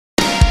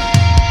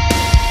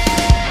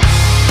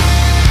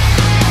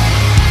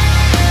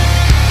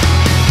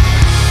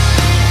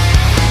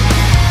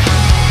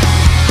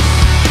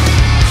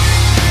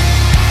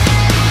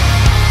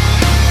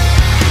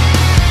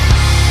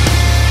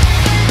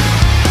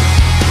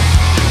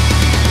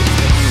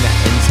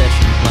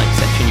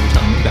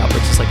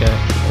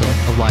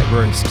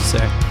host, so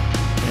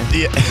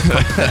Yeah.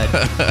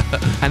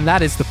 And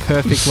that is the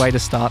perfect way to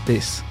start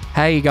this.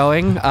 How you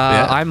going?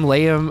 I'm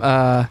Liam.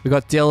 We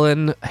got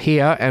Dylan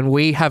here, and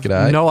we have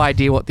G'day. no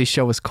idea what this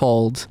show is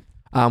called.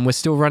 We're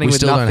still running We with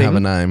still nothing. don't have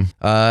a name.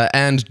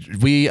 And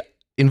we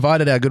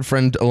invited our good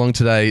friend along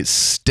today,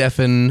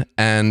 Stefan.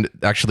 And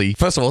actually,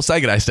 first of all,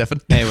 say g'day,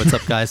 Stefan. hey, what's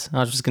up, guys? I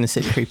was just going to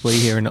sit creepily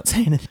here and not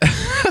say anything.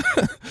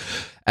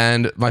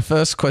 And my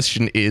first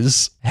question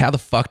is, how the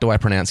fuck do I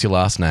pronounce your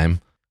last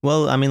name?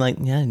 Well, I mean, like,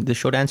 yeah, the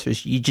short answer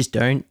is you just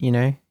don't, you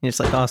know? It's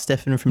like, oh,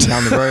 Stefan from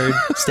down the road,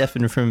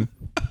 Stefan from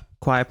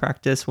choir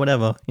practice,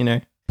 whatever, you know?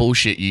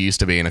 Bullshit, you used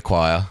to be in a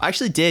choir. I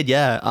actually did,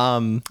 yeah.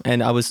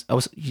 And I was,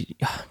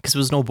 because it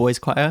was an all boys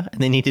choir, and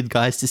they needed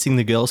guys to sing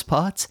the girls'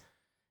 parts.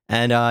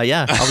 And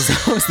yeah, I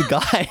was the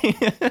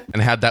guy.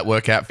 And how'd that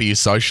work out for you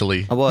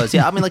socially? I was,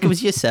 yeah. I mean, like, it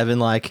was year 7,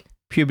 like,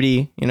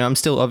 puberty, you know, I'm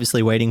still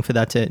obviously waiting for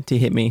that to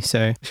hit me,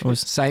 so I was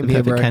Same the here,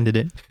 perfect bro.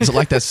 candidate. Is it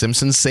like that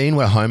Simpsons scene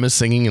where Homer's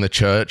singing in the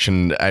church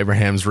and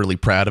Abraham's really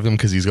proud of him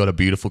because he's got a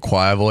beautiful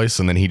choir voice,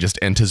 and then he just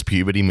enters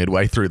puberty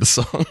midway through the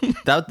song?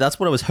 That's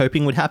what I was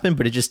hoping would happen,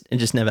 but it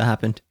just never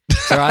happened.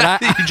 All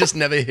right, You just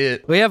never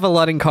hit. we have a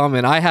lot in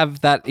common. I have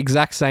that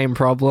exact same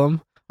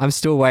problem. I'm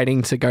still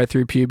waiting to go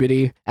through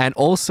puberty. And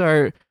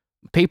also,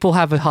 people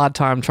have a hard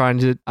time trying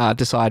to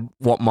decide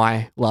what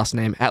my last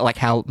name, like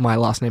how my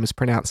last name is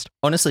pronounced.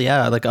 Honestly,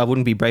 yeah, like I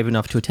wouldn't be brave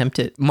enough to attempt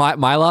it. My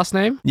last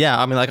name? Yeah,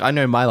 I mean, like I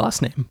know my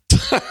last name.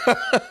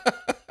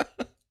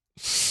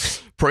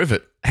 Prove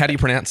it. How do you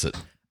pronounce it?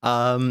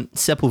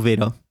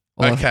 Sepulveda.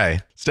 Or- Okay.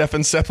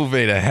 Stefan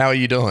Sepulveda, how are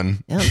you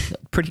doing? Yeah,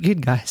 pretty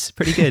good, guys.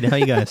 Pretty good. How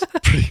you guys?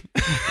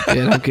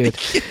 Yeah, I'm good.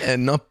 Yeah,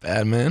 not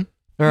bad, man.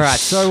 All right,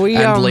 so we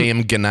And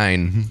Liam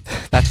Ganane.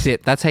 That's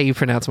it. That's how you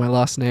pronounce my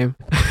last name.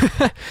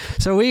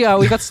 So we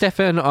got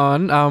Stefan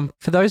on.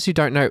 For those who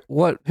don't know,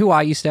 who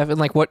are you, Stefan?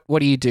 Like, what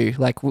do you do?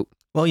 Like,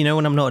 Well, you know,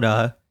 when I'm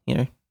not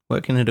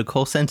working at a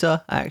call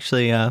center, I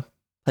actually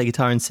play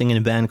guitar and sing in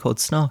a band called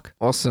Snark.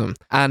 awesome.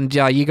 And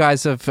you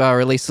guys have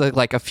released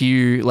like a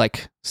few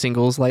like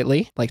singles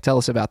lately. Like, tell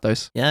us about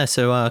those. Yeah,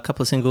 so a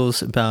couple of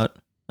singles about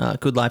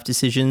good life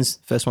decisions.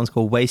 First one's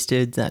called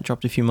Wasted. That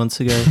dropped a few months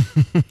ago.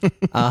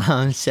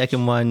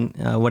 Second one,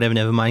 Whatever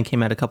Nevermind,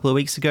 came out a couple of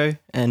weeks ago.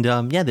 And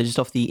yeah, they're just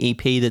off the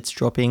EP that's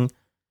dropping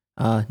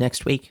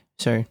next week.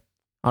 So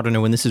I don't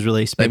know when this is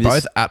released. They Maybe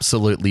both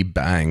absolutely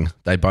bang.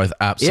 They both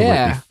absolutely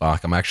Yeah.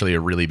 fuck. I'm actually a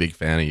really big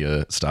fan of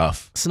your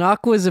stuff.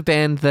 Snark was a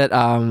band that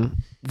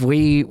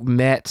we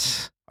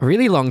met a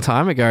really long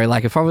time ago.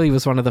 Like, it probably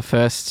was one of the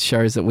first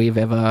shows that we've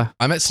ever.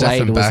 I met Played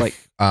Stefan was back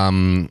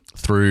like-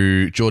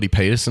 through Geordie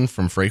Peterson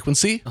from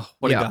Frequency. Oh,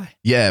 what Yeah. a guy.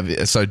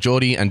 Yeah, so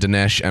Geordie and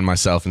Dinesh and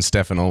myself and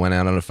Stefan all went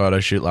out on a photo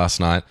shoot last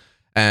night.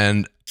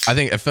 And I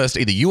think at first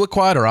either you were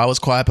quiet or I was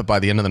quiet, but by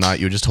the end of the night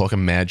you were just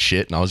talking mad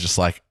shit. And I was just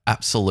like,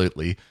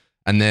 absolutely.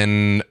 And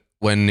then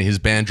when his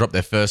band dropped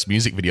their first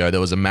music video, there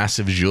was a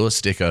massive Jour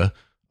sticker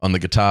on the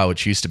guitar,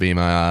 which used to be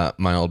my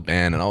old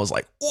band. And I was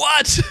like,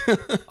 what?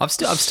 I've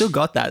still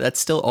got that. That's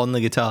still on the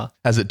guitar.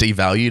 Has it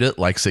devalued it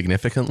like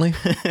significantly?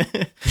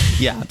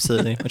 Yeah,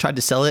 absolutely. I tried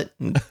to sell it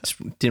and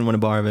just didn't want to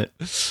borrow it.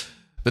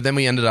 But then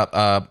we ended up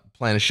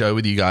playing a show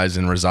with you guys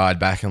in Reside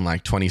back in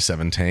like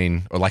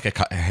 2017, or like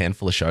a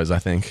handful of shows, I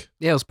think.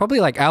 Yeah, it was probably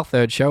like our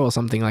third show or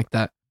something like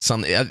that.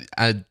 Something.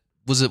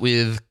 Was it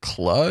with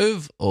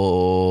Clove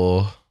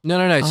or?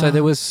 No. So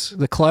there was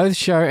the Clothes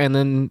show, and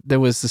then there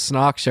was the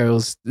Snark show.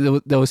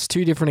 There was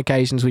 2 different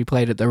occasions we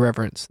played at the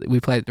Reverence.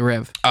 We played at the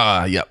Rev,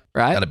 Yep.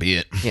 right? That'd be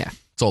it. Yeah.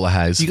 It's all I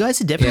has. You guys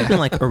have definitely Yeah. been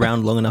like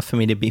around long enough for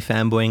me to be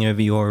fanboying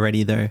over you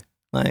already, though.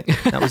 Like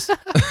that was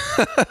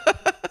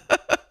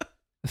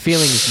The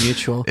feeling is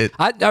mutual.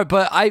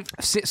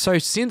 So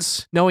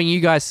since knowing you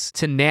guys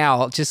to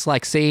now, just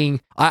like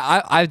seeing,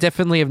 I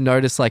definitely have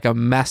noticed like a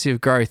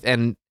massive growth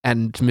and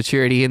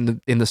maturity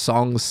in the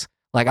songs.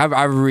 Like,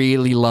 I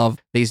really love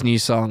these new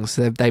songs.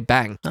 They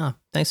bang. Oh,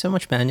 thanks so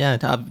much, man. Yeah,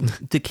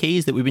 the key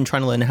is that we've been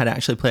trying to learn how to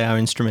actually play our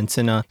instruments,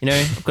 and you know,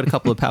 I've got a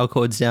couple of power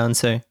chords down,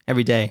 so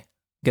every day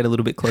get a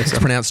little bit It's closer.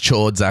 pronounced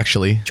chords,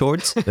 actually.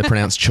 Chords? They're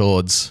pronounced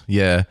chords.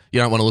 Yeah. You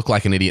don't want to look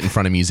like an idiot in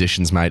front of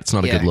musicians, mate. It's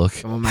not a good look.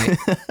 Come on, mate.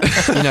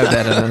 You know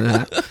better than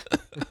that.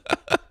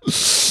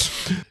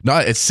 No,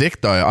 it's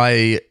sick though.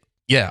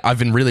 I've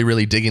been really,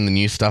 really digging the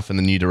new stuff and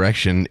the new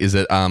direction. Is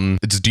it,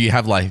 do you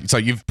have so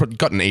you've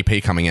got an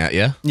EP coming out,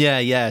 yeah?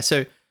 Yeah.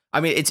 So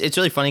I mean, it's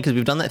really funny because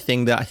we've done that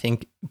thing that I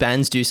think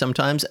bands do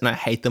sometimes, and I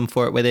hate them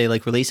for it, where they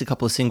like release a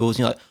couple of singles,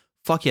 and you're like,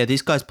 fuck yeah,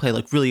 these guys play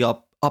like really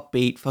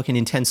upbeat, fucking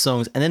intense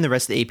songs, and then the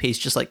rest of the EP is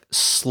just like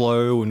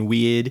slow and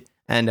weird,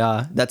 and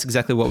that's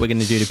exactly what we're going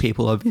to do to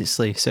people,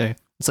 obviously. So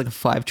it's like a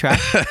 5-track.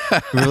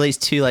 We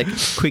released 2 like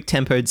quick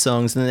tempoed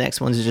songs, and the next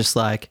ones are just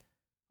like,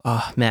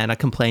 oh man, I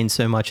complain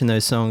so much in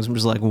those songs. I'm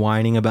just like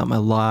whining about my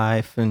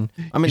life, and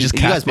I mean, Just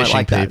you guys might catfishing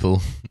like that.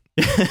 people.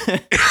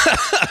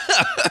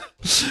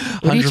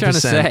 What are you trying to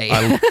 100%. say?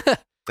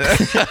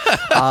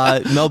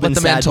 Melbourne Let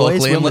the man Sad talk,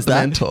 Boys. Liam. When was Let the that?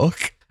 man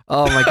talk.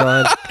 Oh my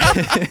god.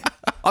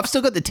 I've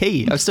still got the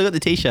tee. I've still got the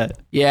t-shirt.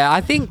 Yeah,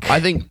 I think I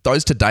think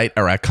those to date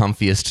are our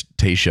comfiest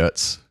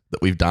t-shirts.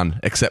 that we've done,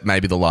 except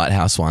maybe the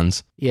Lighthouse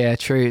ones. Yeah,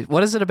 true.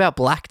 What is it about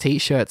black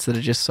t-shirts that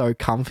are just so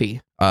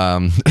comfy?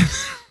 I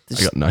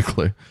got no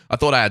clue. I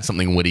thought I had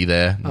something witty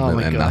there,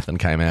 and nothing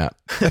came out.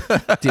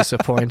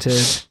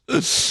 Disappointed.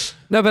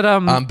 No,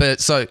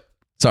 but sorry.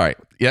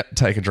 Yep,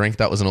 take a drink.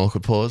 That was an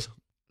awkward pause.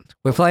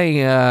 We're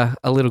playing a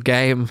little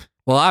game.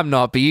 Well, I'm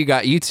not, but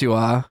you two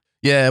are.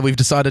 Yeah, we've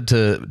decided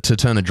to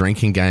turn a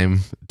drinking game,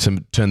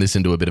 to turn this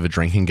into a bit of a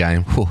drinking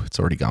game. Whew, it's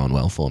already going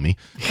well for me.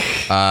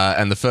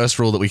 And the first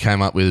rule that we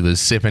came up with was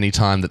sip any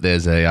time that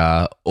there's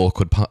a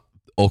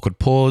awkward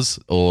pause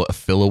or a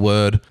filler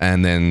word,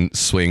 and then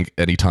swing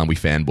anytime we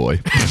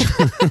fanboy.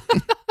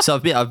 So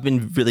I've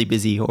been really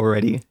busy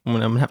already. I'm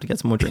gonna have to get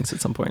some more drinks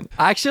at some point.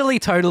 I actually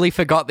totally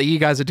forgot that you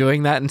guys are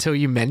doing that until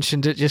you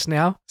mentioned it just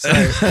now. So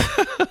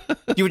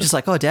you were just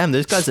like, oh damn,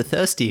 those guys are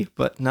thirsty,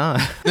 but no,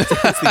 that's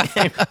the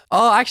game.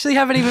 Oh, I actually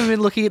haven't even been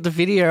looking at the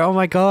video. Oh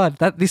my god,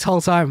 that this whole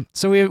time.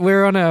 So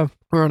we're on a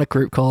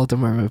group call at the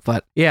moment,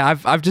 but yeah,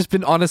 I've just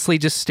been honestly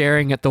just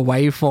staring at the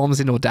waveforms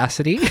in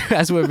Audacity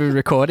as we've been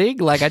recording.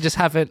 Like I just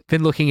haven't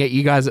been looking at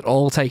you guys at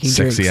all taking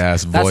sexy drinks.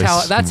 Ass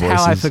voice. That's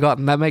how I've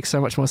forgotten. That makes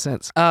so much more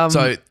sense.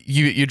 So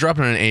you're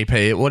dropping an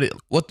EP. What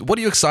are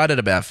you excited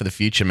about for the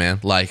future, man?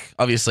 Like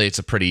obviously it's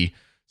a pretty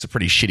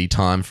shitty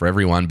time for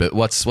everyone, but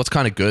what's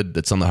kind of good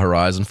that's on the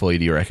horizon for you,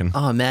 do you reckon?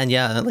 Oh man,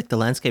 yeah, like the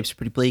landscape's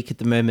pretty bleak at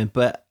the moment,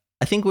 but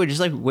I think we're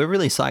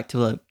really psyched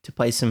to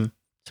play some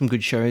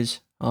good shows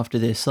after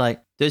this.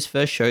 Like those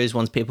first shows,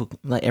 once people,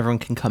 like everyone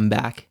can come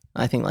back,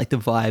 I think like the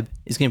vibe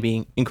is going to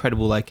be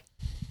incredible, like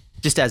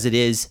just as it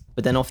is,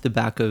 but then off the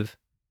back of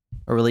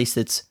a release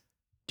that's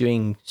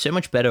doing so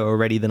much better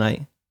already than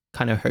I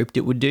kind of hoped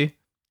it would do.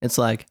 It's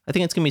like, I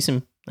think it's going to be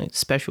some like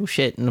special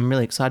shit, and I'm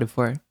really excited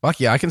for it. Fuck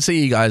yeah, I can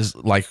see you guys,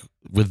 like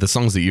with the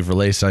songs that you've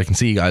released, I can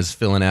see you guys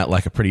filling out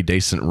like a pretty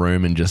decent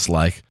room and just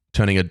like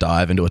turning a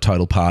dive into a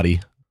total party.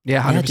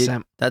 Yeah,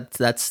 100%.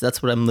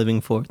 That's what I'm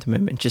living for at the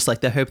moment. Just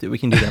like the hope that we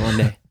can do that one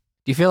day.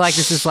 Do you feel like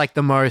this is like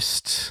the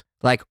most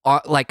like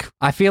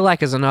I feel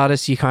like as an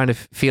artist you kind of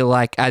feel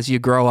like as you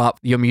grow up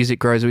your music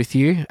grows with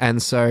you,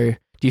 and so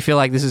do you feel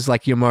like this is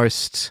like your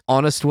most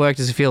honest work?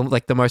 Does it feel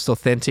like the most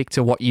authentic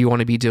to what you want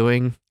to be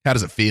doing? How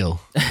does it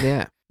feel?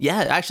 Yeah.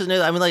 Yeah, actually,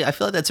 no. I mean, like, I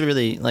feel like that's a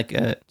really like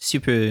a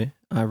super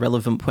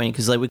relevant point,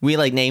 because like we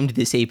like named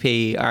this EP,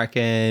 I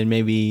reckon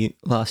maybe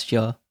last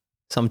year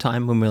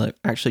sometime when we're like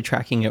actually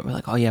tracking it. We're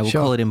like, oh yeah, we'll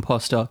call it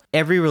Imposter.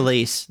 Every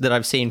release that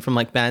I've seen from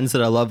like bands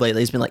that I love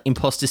lately has been like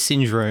Imposter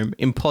Syndrome,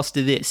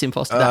 Imposter this,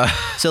 Imposter that.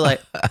 So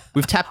like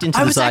we've tapped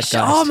into the zeitgeist.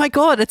 Oh my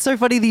god, it's so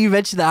funny that you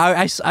mentioned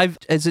that. I've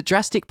is it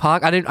Jurassic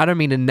Park? I don't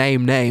mean to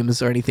name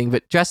names or anything,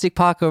 but Jurassic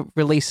Park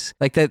release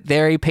like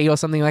their EP or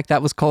something like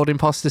that was called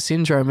Imposter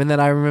Syndrome, and then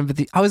I remember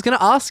I was going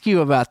to ask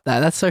you about that.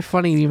 That's so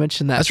funny you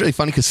mentioned that. That's really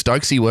funny because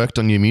Stokesy worked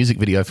on your music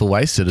video for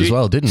Wasted as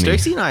well, didn't he?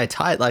 Stokesy and I are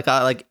tight.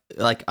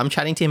 Like I'm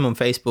chatting to him on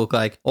Facebook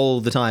like all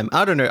the time.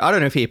 I don't know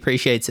if he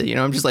appreciates it. You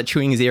know, I'm just like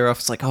chewing his ear off.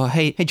 It's like, oh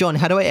hey John,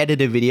 how do I edit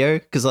a video?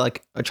 Because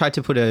like I tried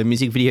to put a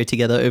music video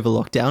together over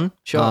lockdown.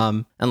 Sure.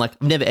 And like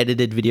I've never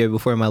edited video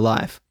before in my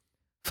life.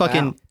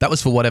 Fucking wow. That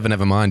was for Whatever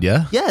Nevermind,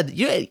 yeah? Yeah,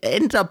 it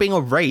ended up being a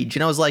rage,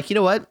 and I was like, you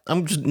know what?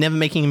 I'm just never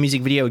making a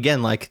music video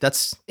again. Like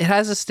that's it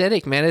has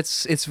aesthetic, man.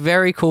 It's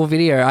very cool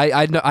video.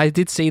 I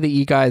did see that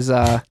you guys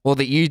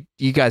that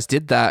you guys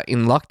did that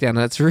in lockdown,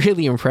 and it's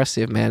really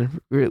impressive, man.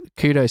 Really,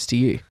 kudos to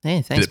you.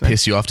 Hey, thanks. Did it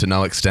piss you off to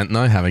no extent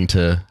though, having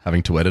to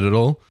edit it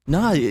all?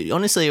 No,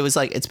 honestly, it was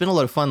like it's been a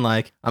lot of fun.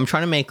 Like I'm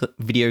trying to make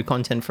video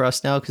content for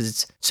us now because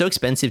it's so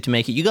expensive to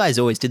make it. You guys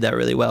always did that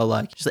really well.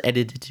 Like just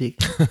edited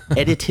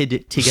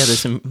together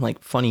some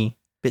like funny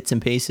bits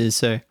and pieces.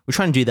 So we're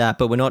trying to do that,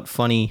 but we're not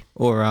funny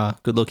or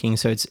good looking.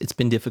 So it's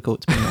been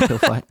difficult. It's been an uphill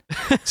fight.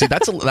 See,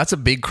 that's a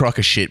big crock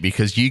of shit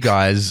because you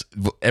guys,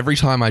 every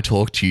time I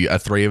talk to you, are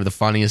three of the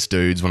funniest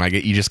dudes. When I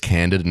get you just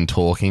candid and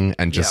talking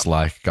and just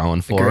like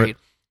going for Agreed. it.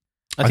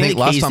 I think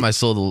last time I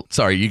saw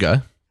sorry, you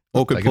go.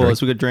 Awkward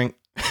pause. We got a drink.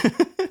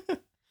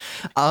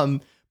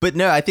 But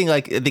no, I think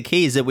like the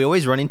key is that we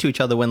always run into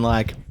each other when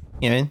like,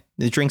 you know,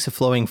 the drinks are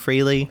flowing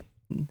freely.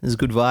 There's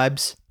good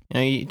vibes. You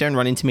know, you don't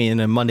run into me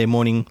in a Monday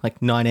morning,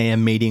 like 9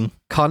 a.m. meeting.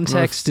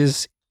 Context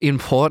is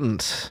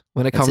important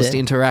when it comes to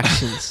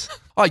interactions.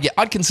 Oh yeah,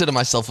 I'd consider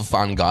myself a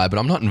fun guy, but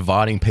I'm not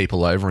inviting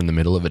people over in the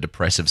middle of a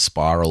depressive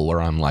spiral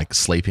where I'm like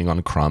sleeping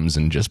on crumbs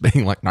and just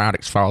being like, nah, it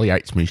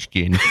exfoliates my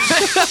skin.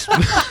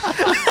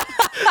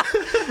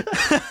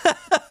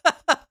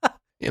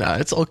 You know,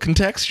 it's all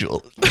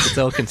contextual. It's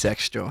all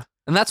contextual.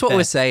 And that's what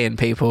we're saying,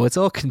 people. It's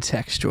all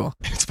contextual.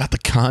 It's about the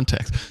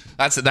context.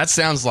 That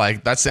sounds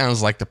like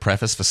the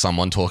preface for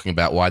someone talking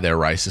about why their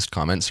racist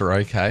comments are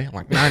okay.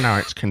 Like, no,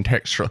 it's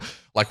contextual.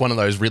 Like one of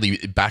those really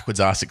backwards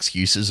ass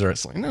excuses, or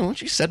it's like, no,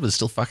 what you said was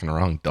still fucking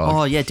wrong, dog.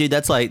 Oh yeah, dude,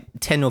 that's like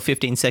 10 or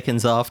 15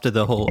 seconds after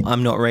the whole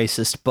 "I'm not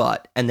racist,"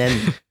 but and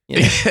then you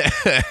know.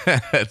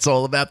 It's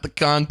all about the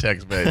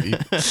context, baby.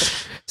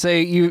 So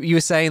you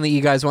were saying that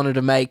you guys wanted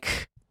to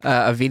make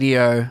a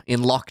video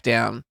in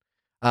lockdown.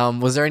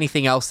 Was there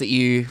anything else that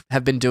you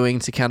have been doing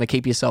to kind of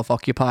keep yourself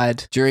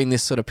occupied during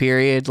this sort of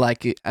period?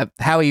 Like,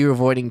 how are you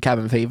avoiding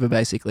cabin fever,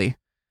 basically?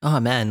 Oh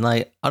man,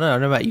 like I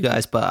don't know about you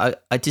guys,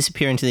 but I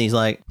disappear into these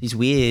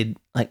weird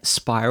like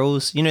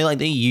spirals. You know, like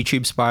the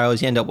YouTube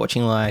spirals. You end up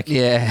watching like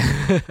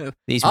Yeah.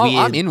 these Oh, weird.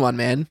 I'm in one,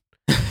 man.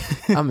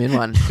 I'm in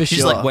one for Just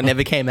sure. like what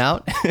never came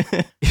out.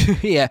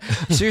 Yeah,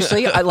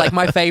 seriously, like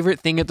my favorite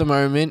thing at the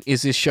moment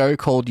is this show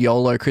called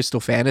YOLO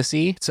Crystal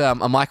Fantasy. It's a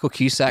Michael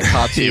Cusack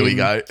cartoon. Here we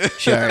go.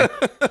 Show.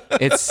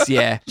 It's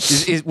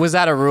was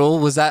that a rule?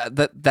 Was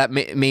that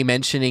me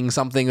mentioning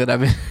something that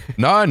I've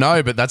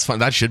No, but that's fun.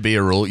 That should be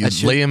a rule.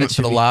 Liam, that for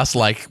should the be- last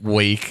like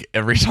week,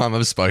 every time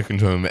I've spoken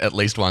to him, at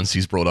least once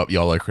he's brought up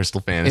YOLO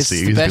Crystal Fantasy.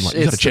 It's the He's best- been like, you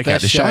got to it's the check out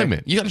best the show, show.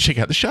 man. You got to check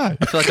out the show.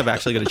 I feel like I'm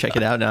actually going to check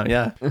it out now.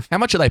 Yeah, How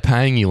much are they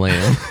paying you,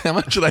 Liam? How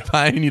much are they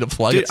paying you to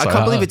plug dude, it? I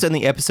can't believe it's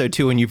only episode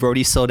 2 and you've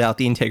already sold out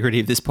the integrity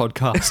of this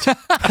podcast.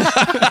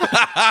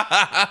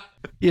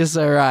 You're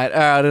so right. All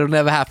right, it'll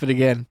never happen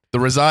again. The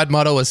Reside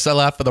motto is sell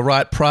out for the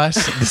right price.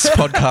 This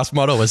podcast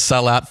motto is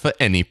sell out for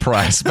any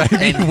price,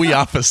 baby. We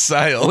are for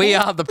sale. We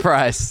are the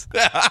price.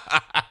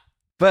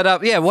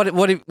 But yeah, what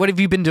have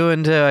you been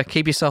doing to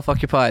keep yourself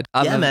occupied?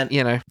 Yeah, man.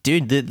 You know,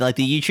 Dude, the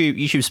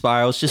YouTube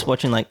spirals, just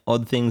watching like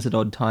odd things at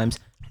odd times.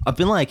 I've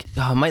been like,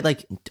 I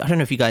don't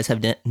know if you guys have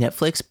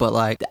Netflix, but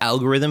like the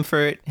algorithm for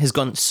it has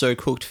gone so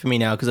cooked for me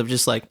now because I've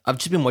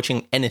just been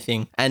watching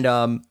anything, and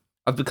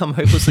I've become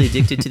hopelessly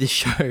addicted to this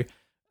show,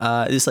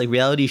 this like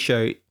reality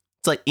show.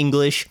 It's like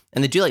English,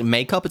 and they do like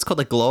makeup. It's called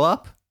like Glow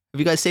Up. Have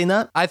you guys seen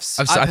that? I I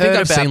think think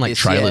I've seen like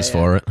trailers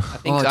for it. I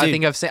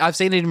think I've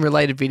seen it in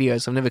related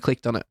videos. I've never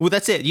clicked on it. Well,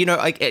 that's it. You know,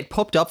 like it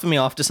popped up for me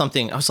after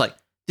something. I was like,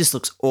 this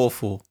looks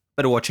awful.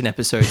 Better watch an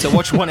episode. So I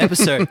watched one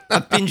episode. I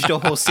binged a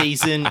whole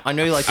season. I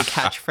know like the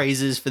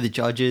catchphrases for the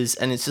judges,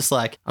 and it's just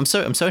like I'm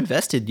so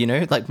invested. You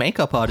know, like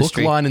makeup Hook,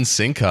 artistry. line, and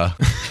sinker.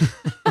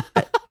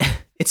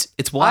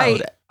 It's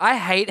wild. I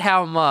hate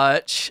how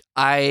much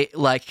I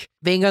like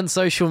being on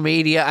social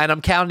media, and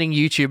I'm counting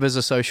YouTube as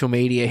a social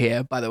media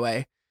here, by the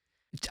way.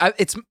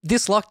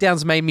 This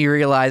lockdown's made me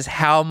realize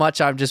how much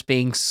I'm just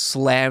being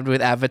slammed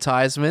with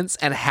advertisements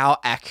and how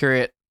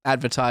accurate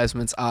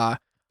advertisements are.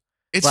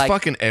 It's Like-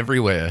 fucking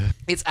everywhere.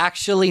 It's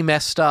actually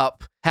messed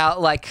up how,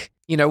 like,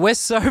 you know, we're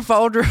so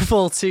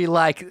vulnerable to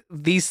like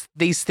these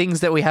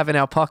things that we have in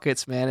our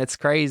pockets, man. It's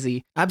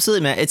crazy.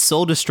 Absolutely, man. It's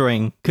soul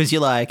destroying because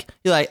you're like,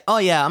 oh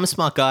yeah, I'm a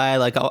smart guy.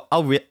 Like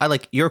I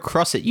like you're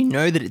across it. You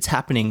know that it's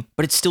happening,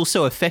 but it's still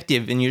so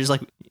effective, and you're just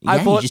like, yeah, I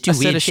you bought just do a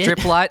set weird of shit.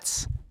 strip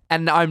lights,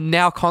 and I'm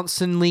now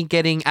constantly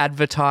getting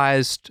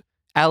advertised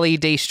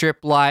LED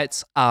strip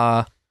lights.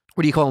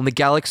 What do you call them? The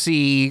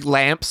galaxy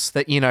lamps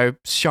that, you know,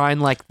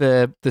 shine like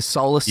the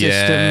solar system.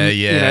 Yeah,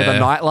 You know, the yeah.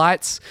 night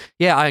lights.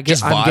 Yeah, I'm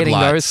Just vibe getting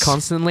those lights.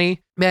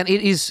 constantly. Man,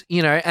 it is,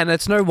 you know, and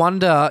it's no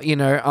wonder, you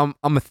know,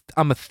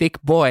 I'm a thick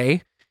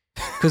boy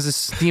because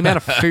it's the amount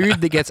of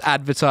food that gets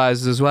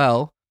advertised as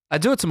well. I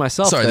do it to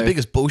myself. Sorry, the though.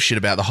 biggest bullshit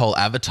about the whole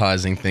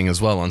advertising thing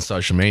as well on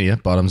social media,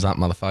 bottoms up,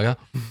 motherfucker,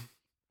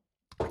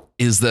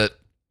 is that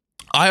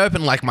I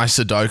open like my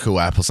Sudoku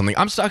app or something.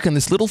 I'm stuck in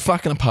this little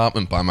fucking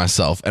apartment by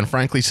myself, and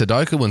frankly,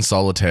 Sudoku and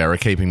Solitaire are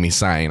keeping me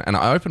sane. And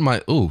I open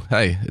my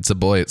hey, it's a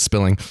boy, it's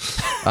spilling.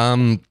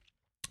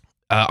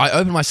 I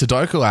open my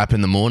Sudoku app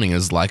in the morning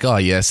as like, oh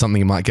yeah,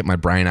 something might get my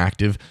brain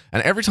active.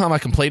 And every time I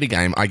complete a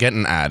game, I get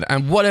an ad.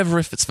 And whatever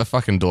if it's for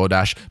fucking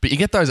DoorDash, but you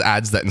get those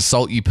ads that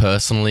insult you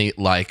personally,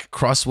 like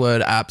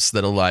crossword apps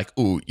that are like,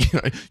 ooh, you know,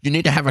 you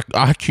need to have an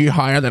IQ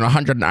higher than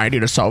 180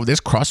 to solve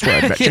this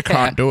crossword, but you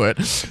can't do it.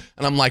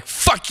 And I'm like,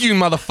 fuck you,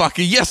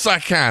 motherfucker. Yes, I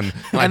can.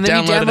 And I And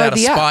then you downloaded it out of download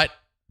the app. spite.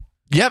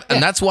 Yep,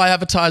 and that's why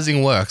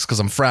advertising works, because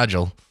I'm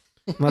fragile.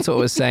 That's what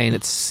we're saying.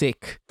 It's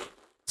sick.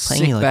 Playing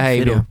Sick you like a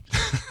behavior.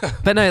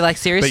 But no, like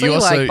seriously, you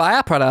also- like buy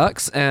our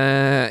products, you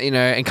know,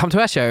 and come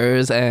to our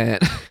shows. And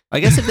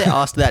I guess if they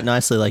asked that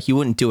nicely, like you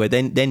wouldn't do it.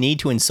 They need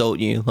to insult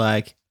you.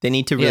 Like they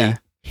need to really Yeah.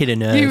 hit a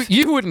nerve.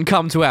 you wouldn't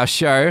come to our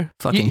show.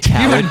 Fucking you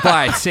coward. wouldn't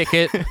buy a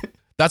ticket.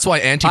 That's why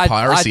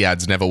anti-piracy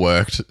ads never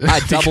worked.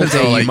 I double Because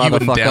dare they're you, like, you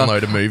wouldn't motherfucker.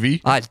 download a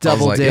movie. I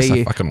double was like, dare yes, I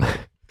you. fucking would.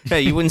 Yeah,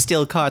 you wouldn't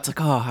steal a car. It's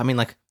like, oh, I mean,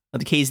 like, are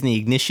the keys in the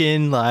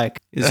ignition?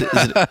 Like, is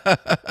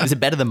it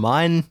better than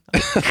mine?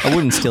 I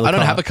wouldn't steal a car. I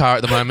don't have a car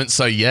at the moment,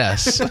 so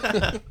yes.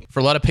 For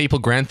a lot of people,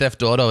 Grand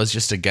Theft Auto is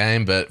just a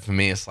game, but for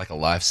me, it's like a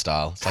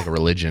lifestyle. It's like a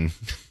religion.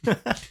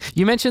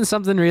 You mentioned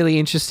something really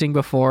interesting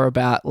before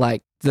about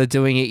like the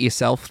doing it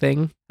yourself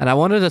thing, and I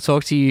wanted to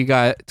talk to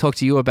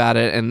you about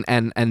it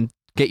and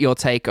get your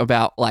take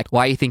about like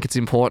why you think it's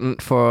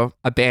important for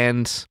a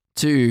band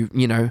to,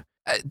 you know,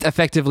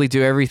 effectively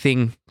do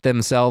everything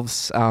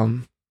themselves,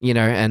 you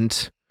know,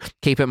 and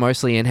keep it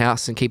mostly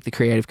in-house and keep the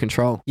creative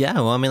control. Yeah,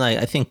 well, I mean, like,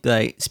 I think,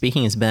 like,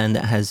 speaking as a band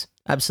that has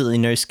absolutely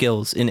no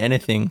skills in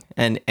anything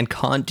and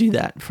can't do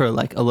that for,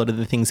 like, a lot of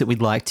the things that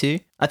we'd like to,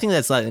 I think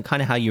that's, like,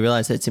 kind of how you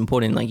realize that it's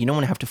important. Like, you don't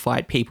want to have to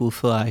fight people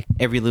for, like,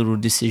 every little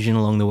decision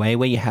along the way.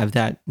 Where you have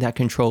that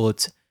control,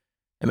 it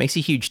makes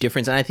a huge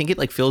difference. And I think it,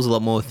 like, feels a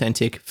lot more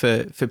authentic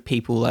for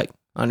people, like,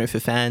 I don't know, for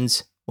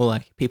fans or,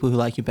 like, people who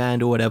like your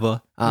band or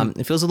whatever.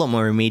 It feels a lot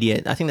more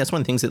immediate. I think that's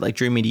one of the things that, like,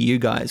 drew me to you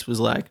guys was,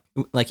 like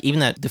even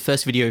that, the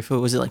first video for,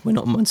 was it, like, We're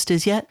Not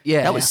Monsters Yet?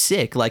 Yeah. That was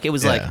sick. Like, it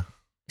was, like, Yeah.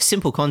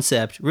 simple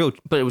concept, real,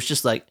 but it was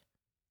just, like,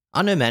 I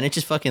don't know, man. It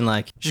just fucking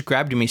like just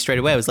grabbed me straight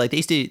away. I was like,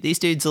 these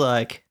dudes are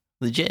like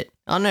legit.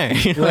 I don't know.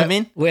 You know what I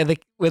mean?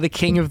 We're the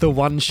king of the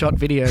one-shot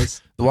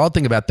videos. The wild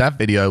thing about that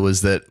video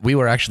was that we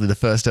were actually the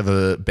first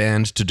ever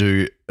band to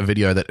do a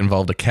video that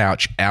involved a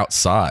couch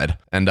outside,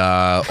 and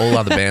all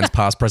other bands,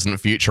 past, present,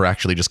 and future,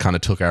 actually just kind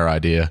of took our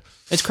idea.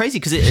 It's crazy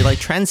because it like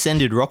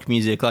transcended rock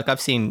music. Like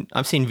I've seen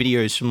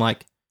videos from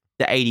like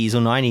the 80s or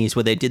 90s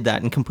where they did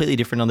that in completely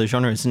different other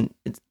genres, and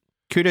it's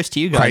kudos to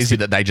you guys. Crazy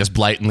that they just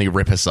blatantly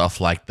rip us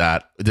off like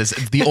that. There's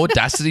the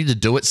audacity to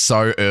do it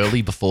so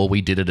early before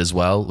we did it as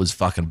well was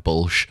fucking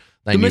bullshit.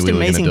 They the knew most we were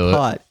amazing gonna do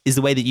part is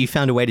the way that you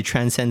found a way to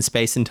transcend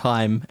space and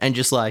time and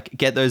just like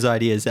get those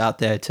ideas out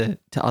there to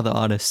other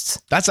artists.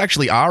 That's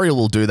actually Ariel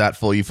will do that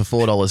for you for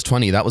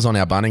 $4.20. That was on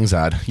our Bunnings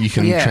ad. You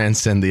can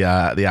transcend the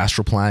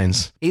astral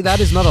planes.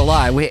 That is not a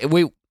lie.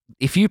 We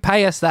if you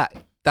pay us that,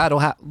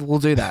 we'll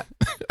do that.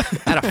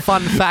 And a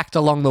fun fact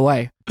along the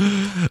way.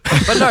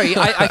 But no,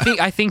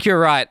 I think you're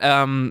right.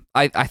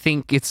 I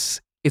think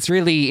it's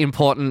really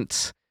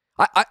important.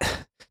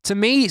 To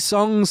me,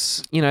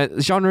 songs,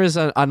 genres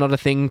are not a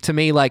thing. To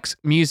me, like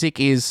music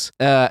is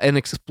an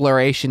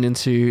exploration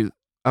into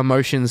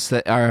emotions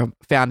that are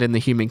found in the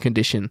human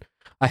condition.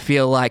 I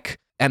feel like,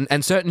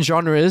 and certain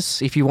genres,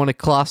 if you want to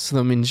class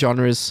them in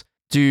genres,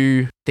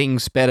 do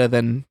things better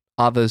than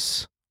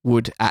others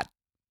would at,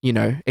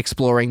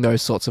 exploring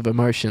those sorts of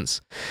emotions.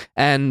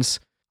 And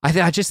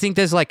I just think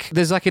there's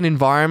like an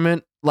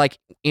environment, like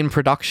in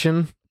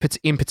production,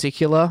 in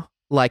particular,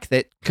 like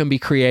that can be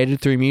created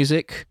through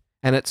music.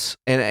 And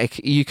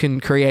you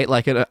can create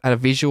like a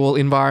visual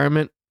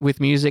environment with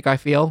music, I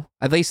feel.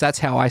 At least that's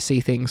how I see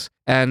things.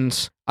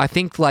 And I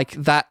think like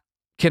that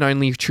can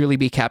only truly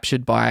be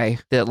captured by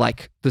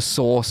the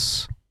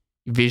source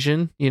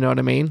vision, you know what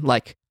I mean?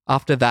 Like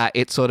after that,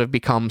 it sort of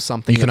becomes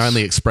something. You can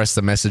only express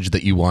the message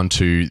that you want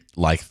to,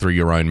 like, through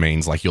your own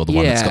means. Like, you're the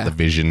one that's got the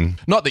vision.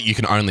 Not that you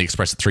can only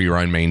express it through your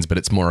own means, but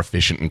it's more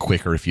efficient and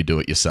quicker if you do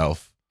it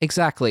yourself.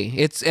 Exactly.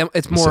 It's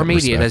more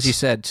immediate, as you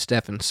said,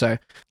 Stefan. So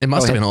it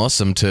must have been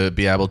awesome to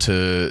be able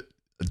to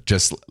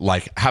just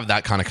like have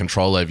that kind of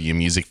control over your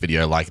music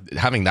video. Like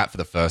having that for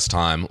the first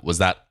time, was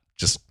that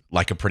just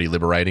like a pretty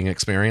liberating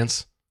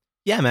experience?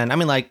 Yeah, man. I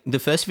mean, like the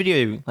first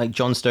video, like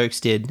John Stokes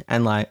did,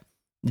 and like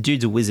the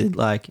dude's a wizard.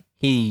 Like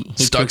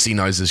Stokesy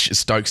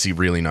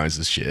really knows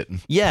his shit.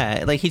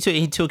 Yeah, like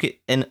he took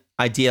an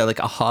idea, like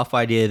a half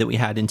idea that we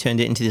had, and turned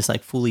it into this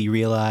like fully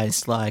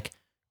realized, like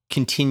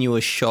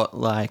continuous shot,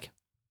 like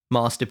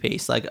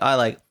masterpiece. Like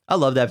I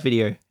love that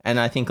video, and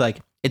I think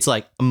like it's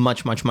like a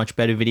much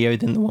better video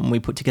than the one we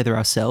put together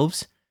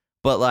ourselves.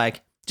 But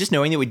like just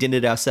knowing that we did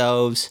it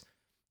ourselves,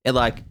 it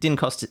like didn't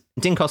cost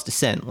a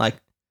cent. Like,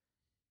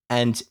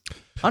 and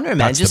I don't know, man,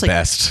 that's just the like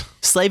best.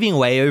 Slaving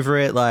away over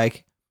it.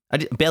 Like I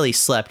barely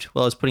slept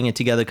while I was putting it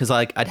together because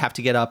like I'd have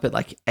to get up at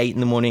like 8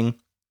 a.m,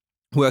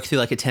 work through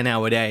like a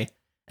 10-hour day,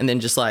 and then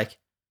just like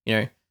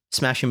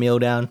smash a meal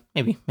down,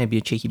 maybe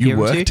a cheeky beer.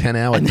 You or two. work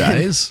 10-hour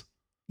days.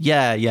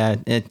 Yeah.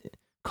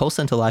 Call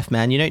center life,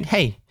 man.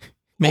 Hey,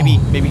 maybe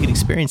you could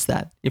experience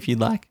that if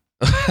you'd like.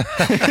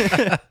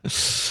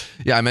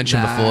 Yeah, I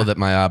mentioned before that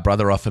my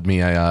brother offered me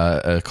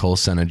a call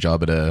center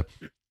job at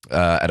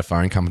a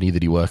phone company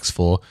that he works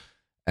for,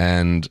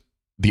 and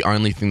the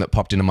only thing that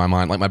popped into my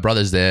mind, like my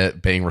brother's there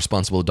being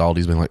responsible adult,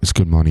 he's been like, "It's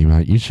good money,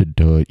 mate. You should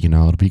do it.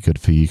 It'll be good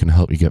for you. You can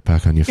help you get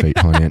back on your feet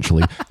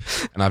financially."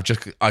 And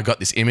I got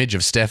this image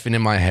of Stefan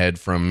in my head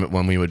from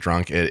when we were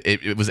drunk.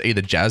 It was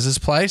either Jazz's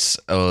place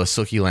or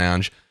Suki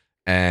Lounge,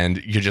 and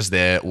you're just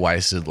there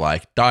wasted,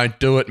 like, "Don't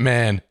do it,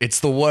 man. It's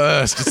the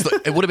worst."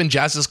 It would have been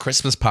Jazz's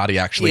Christmas party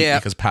actually,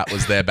 because Pat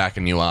was there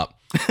backing you up.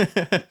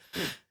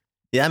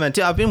 Yeah, man.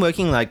 Dude, I've been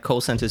working like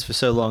call centers for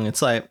so long.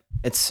 It's like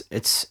it's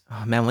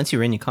oh man, once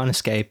you're in, you can't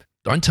escape.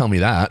 Don't tell me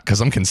that,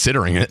 because I'm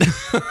considering it.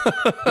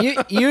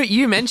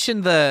 you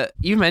mentioned that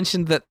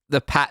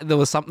the Pat, there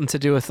was something to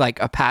do with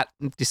like a Pat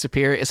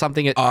disappearing,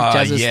 something at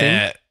Jazz's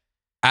thing.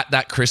 At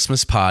that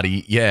Christmas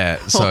party, yeah.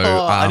 So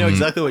I know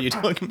exactly what you're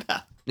talking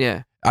about.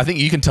 Yeah. I think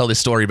you can tell this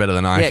story better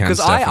than I can.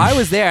 Because I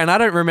was there and I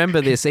don't remember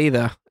this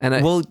either. And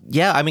I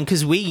mean,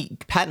 because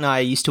Pat and I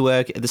used to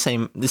work at the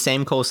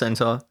same call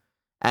center,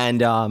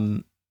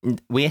 and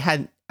we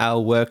had our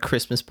work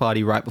Christmas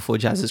party right before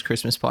Jazz's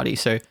Christmas party.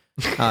 So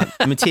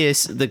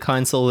Matthias, the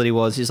kind soul that he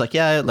was, he's like,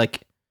 yeah,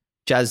 like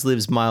Jazz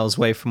lives miles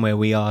away from where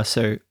we are,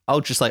 so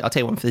I'll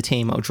take one for the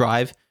team. I'll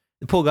drive.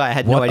 The poor guy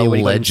had no idea what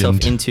he got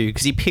himself into,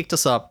 because he picked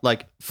us up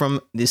like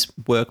from this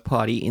work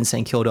party in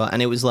St. Kilda,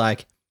 and it was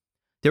like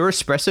there were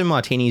espresso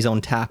martinis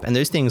on tap, and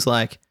those things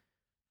like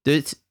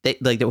they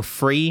were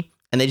free,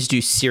 and they just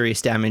do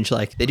serious damage.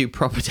 Like they do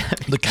proper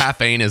damage. The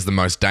caffeine is the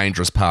most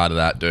dangerous part of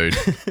that, dude.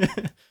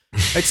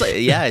 It's like,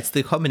 yeah, it's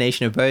the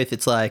combination of both.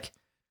 It's like,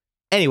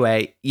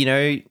 anyway,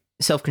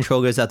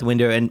 self-control goes out the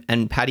window,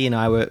 and Patty and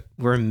I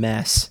were a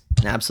mess,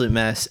 an absolute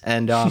mess,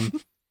 and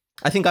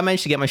I think I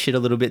managed to get my shit a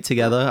little bit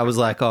together. I was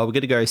like, oh, we're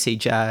gonna go see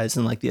Jazz,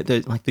 and like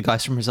the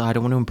guys from Reside, I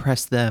want to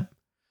impress them.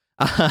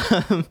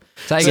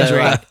 Take a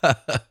drink.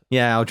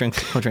 Yeah, I'll drink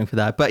for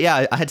that. But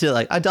yeah, I had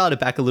to I dialed it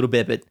back a little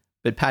bit, but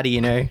But Patty, you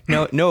know,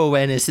 no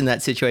awareness in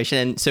that situation.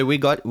 And so we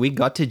got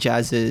to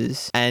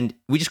Jazz's and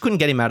we just couldn't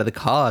get him out of the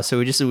car. So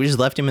we just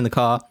left him in the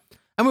car.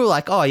 And we were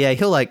like, oh yeah,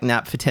 he'll like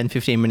nap for 10,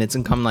 15 minutes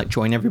and come like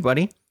join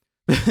everybody.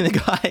 But the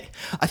guy,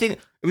 I think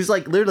it was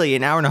like literally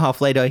an hour and a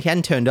half later, he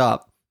hadn't turned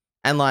up.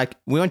 And like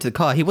we went to the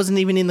car. He wasn't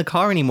even in the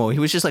car anymore. He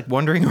was just like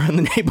wandering around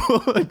the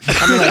neighborhood.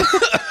 I mean, like,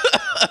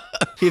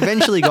 he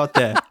eventually got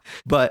there,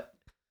 but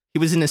he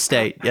was in a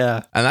state.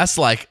 Yeah. And that's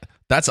like,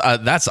 that's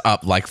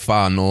up like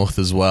far north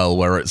as well,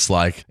 where it's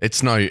like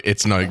it's no good.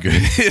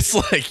 It's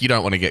like you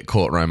don't want to get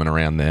caught roaming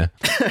around there.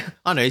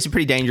 I know he's a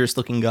pretty dangerous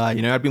looking guy.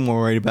 You know, I'd be more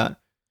worried about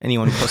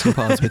anyone crossing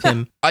paths with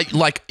him.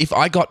 If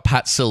I got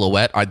Pat's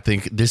silhouette, I'd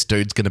think this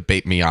dude's gonna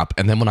beat me up.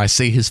 And then when I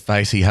see his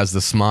face, he has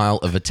the smile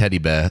of a teddy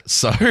bear.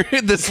 So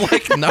there's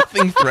like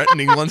nothing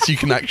threatening once you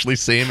can actually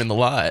see him in the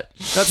light.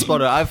 That's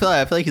spot on. I feel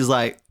like he's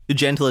like the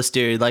gentlest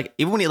dude. Like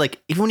even when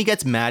he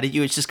gets mad at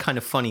you, it's just kind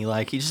of funny.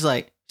 Like he just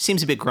like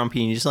seems a bit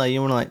grumpy and you just like you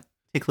want to like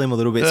tickle him a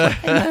little bit. It's like,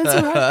 hey, man, it's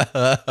all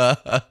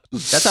right.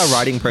 That's our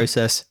writing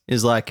process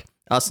is like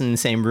us in the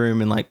same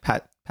room and like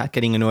Pat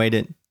getting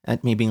annoyed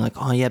at me being like,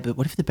 oh yeah, but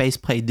what if the bass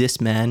played this,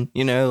 man?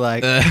 You know,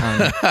 like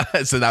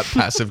so that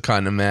passive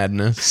kind of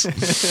madness.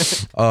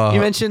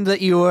 You mentioned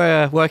that you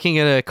were working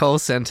at a call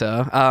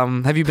center.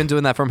 Have you been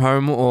doing that from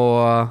home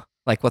or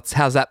like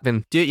how's that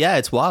been? Dude, yeah,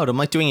 it's wild. I'm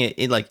like doing it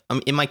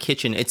I'm in my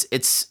kitchen.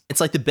 It's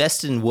like the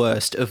best and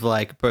worst of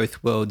like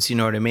both worlds. You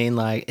know what I mean?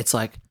 Like it's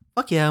like,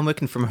 fuck yeah, I'm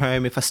working from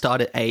home. If I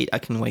start at 8, I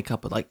can wake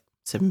up at like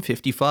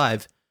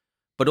 7:55.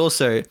 But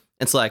also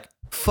it's like,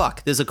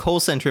 fuck, there's a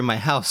call center in my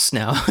house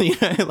now. You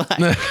know,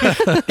 like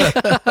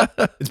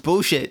it's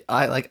bullshit.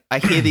 I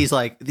hear these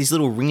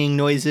little ringing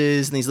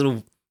noises and these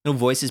little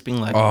voices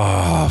being like,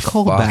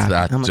 call back.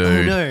 That I'm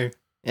dude. like, oh no.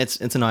 It's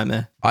a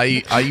nightmare.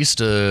 I used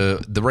to,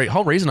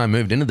 whole reason I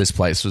moved into this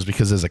place was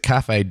because there's a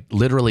cafe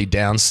literally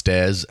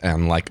downstairs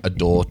and like a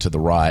door to the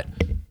right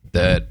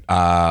that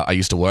I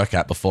used to work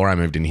at before I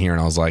moved in here.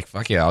 And I was like,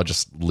 fuck yeah, I'll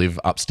just live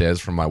upstairs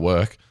from my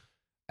work.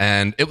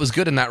 And it was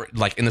good in that,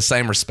 like in the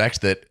same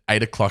respect that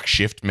 8 o'clock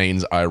shift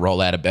means I roll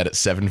out of bed at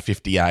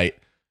 7:58,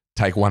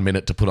 take 1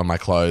 minute to put on my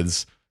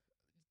clothes,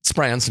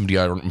 spray on some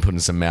deodorant and put in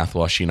some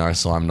mouthwash, you know,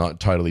 so I'm not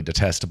totally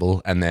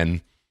detestable, and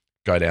then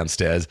go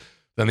downstairs.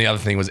 Then the other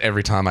thing was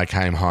every time I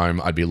came home,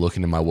 I'd be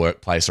looking in my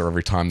workplace, or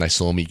every time they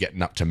saw me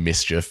getting up to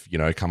mischief, you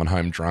know, coming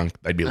home drunk,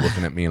 they'd be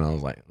looking at me and I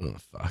was like, oh,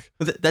 fuck.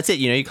 That's it.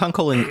 You know, you can't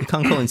call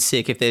in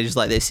sick if they're just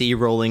like, they see you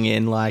rolling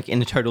in like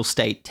in a total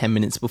state 10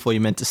 minutes before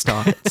you're meant to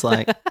start. It's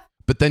like...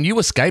 But then you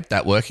escape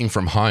that working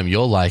from home.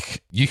 You're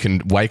like, you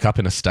can wake up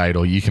in a state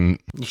or you should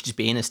just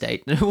be in a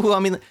state. Well, I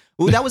mean,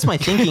 that was my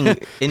thinking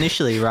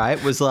initially,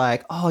 right? Was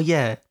like, oh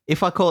yeah,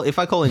 if I call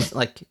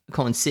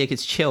in sick,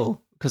 it's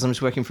chill because I'm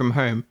just working from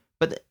home.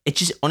 But it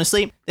just,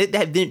 honestly,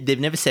 they've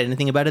never said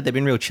anything about it. They've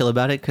been real chill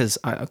about it because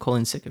I call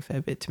in sick a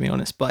fair bit, to be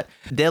honest. But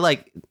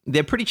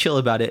they're pretty chill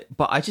about it.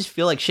 But I just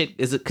feel like shit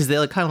is it because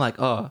they're like, kind of like,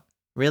 oh,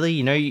 really?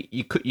 You know,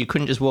 you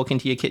couldn't just walk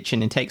into your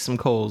kitchen and take some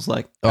calls.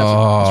 Like,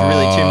 it's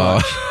really too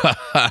much.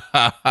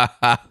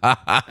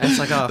 It's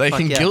like, oh, they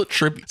can yeah. guilt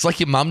trip. It's like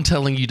your mum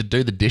telling you to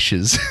do the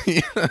dishes.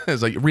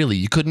 It's like, really,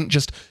 you couldn't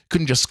just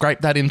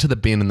scrape that into the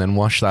bin and then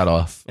wash that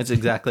off. That's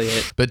exactly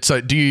it. But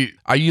so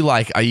are you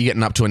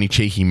getting up to any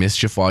cheeky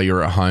mischief while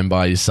you're at home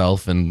by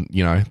yourself and,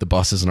 you know, the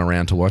boss isn't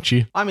around to watch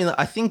you? I mean,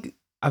 I think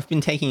I've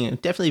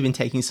definitely been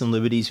taking some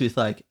liberties with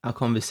like our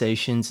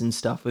conversations and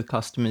stuff with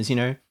customers, you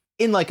know,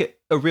 in like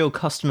a real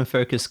customer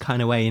focused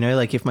kind of way, you know,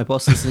 like if my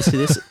boss listens to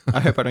this, I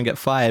hope I don't get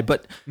fired,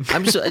 but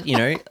I'm just, you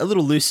know, a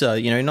little looser,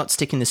 you know, not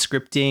sticking to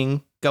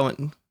scripting,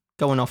 going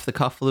off the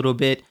cuff a little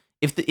bit.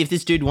 If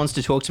this dude wants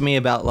to talk to me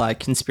about like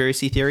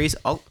conspiracy theories,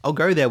 I'll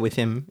go there with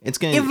him. It's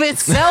going to, if it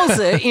sells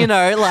it, you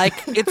know, like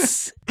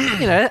it's,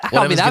 you know, I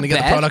can't be that going to get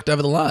bad. the product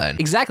over the line.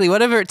 Exactly.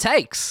 Whatever it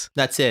takes.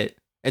 That's it.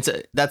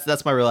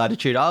 That's my real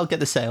attitude. I'll get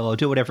the sale. I'll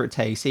do whatever it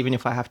takes, even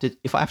if I have to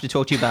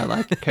talk to you about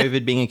like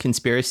COVID being a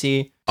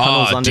conspiracy.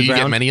 Tunnels underground. Do you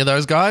get many of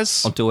those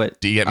guys? I'll do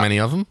it. Do you get many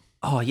of them?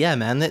 Oh yeah,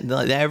 man,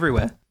 they're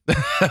everywhere.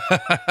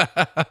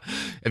 Have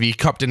you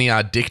copped any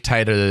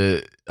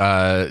dictator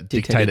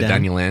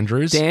Daniel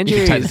Andrews?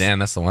 Dictator Dan,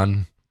 that's the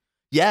one.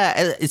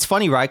 Yeah, it's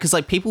funny, right? Because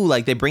like people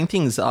like they bring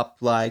things up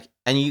like,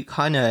 and you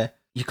kind of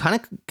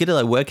get to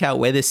like work out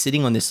where they're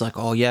sitting on this. Like,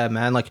 oh yeah,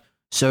 man, like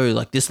so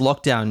like this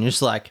lockdown. You're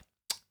just like,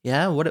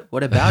 yeah, what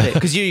about it?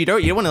 Because you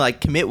don't want to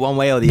like commit one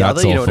way or the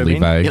other. You know what I mean?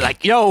 Vague. You're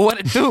like, yo, what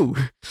it do?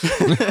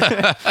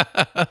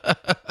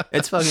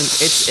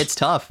 It's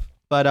tough,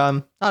 but I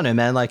don't know,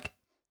 man. Like,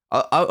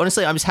 I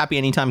honestly, I'm just happy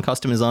anytime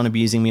customers aren't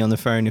abusing me on the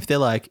phone. If they're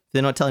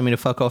not telling me to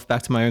fuck off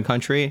back to my own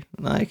country,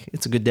 like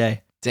it's a good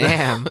day.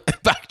 Damn.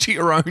 Back to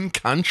your own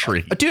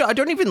country. Dude, I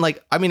don't even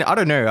like, I mean, I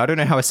don't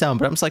know how I sound,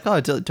 but I'm just like,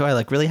 oh, do I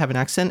like really have an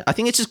accent? I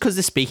think it's just because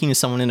they're speaking to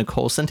someone in a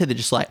call center. They're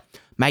just like,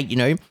 mate, you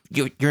know,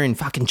 you're in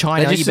fucking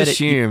China. They just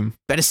assume. You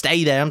better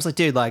stay there. I'm just like,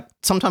 dude, like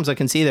sometimes I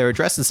can see their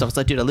address and stuff. It's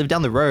like, dude, I live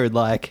down the road.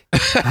 Like,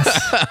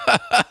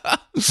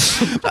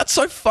 That's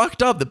so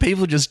fucked up that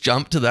people just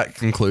jump to that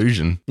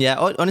conclusion. Yeah,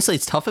 honestly,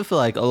 it's tougher for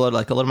like a lot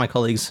of my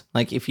colleagues.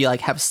 Like if you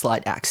like have a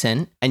slight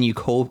accent and you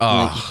call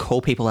you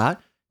call people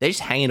out, they just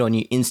hang it on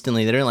you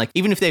instantly. They don't like,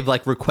 even if they've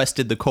like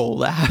requested the call,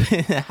 that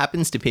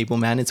happens to people,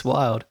 man. It's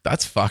wild.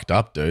 That's fucked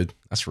up, dude.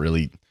 That's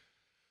really.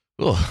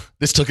 Oh,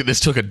 this took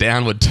a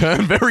downward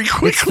turn very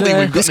quickly.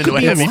 We've gotten into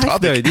a heavy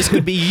topic. Though. This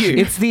could be you.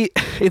 It's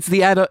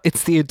the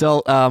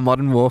adult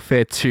Modern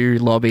Warfare 2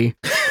 lobby.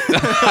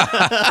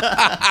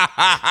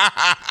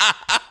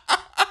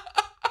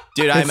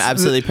 Dude, I'm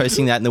absolutely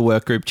posting that in the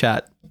work group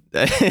chat.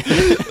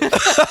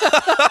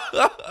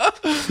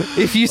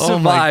 If you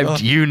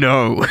survived, you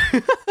know.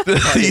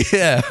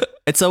 Yeah.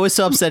 It's always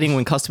so upsetting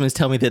when customers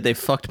tell me that they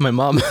fucked my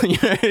mum. You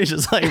know, it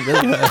just like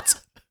really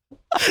hurts.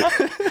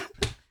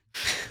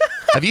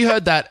 Have you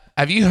heard that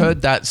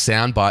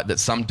soundbite that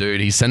some dude,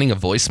 he's sending a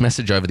voice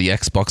message over the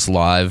Xbox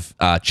Live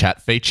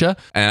chat feature,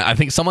 and I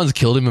think someone's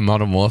killed him in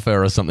Modern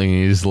Warfare or something.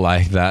 He's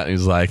like that.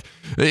 He's like,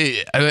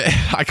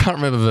 I can't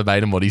remember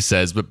verbatim what he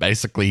says, but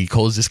basically he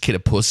calls this kid a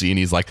pussy, and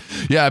he's like,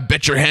 yeah, I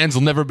bet your hands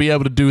will never be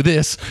able to do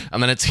this.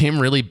 And then it's him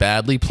really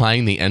badly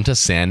playing the Enter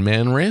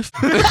Sandman riff.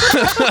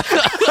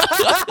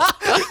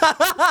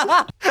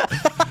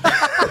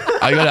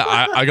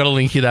 I gotta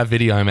link you that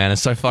video, man.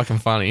 It's so fucking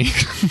funny.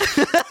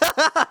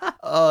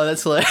 Oh,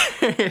 that's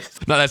hilarious.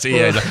 No, that's it.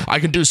 Yeah, like, I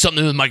can do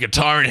something with my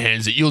guitar in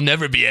hands that you'll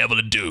never be able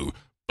to do.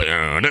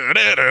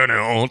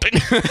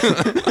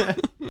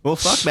 Well,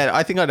 fuck, man.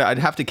 I think I'd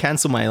have to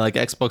cancel my like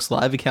Xbox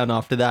Live account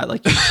after that.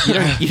 Like,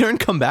 you don't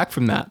come back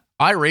from that.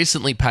 I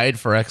recently paid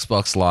for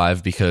Xbox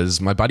Live because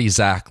my buddy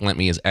Zach lent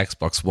me his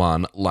Xbox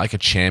One like a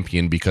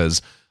champion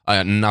because I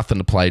had nothing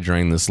to play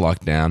during this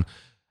lockdown,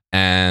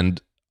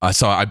 and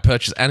so I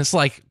purchased, and it's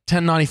like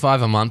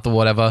 $10.95 a month or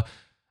whatever.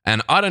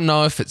 And I don't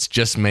know if it's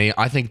just me.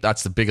 I think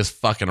that's the biggest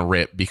fucking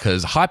rip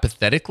because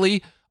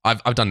hypothetically,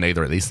 I've done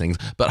neither of these things,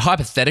 but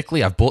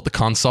hypothetically, I've bought the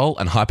console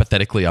and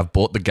hypothetically, I've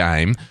bought the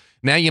game.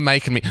 Now you're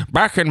making me...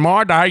 Back in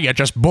my day, you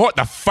just bought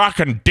the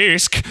fucking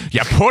disc, you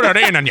put it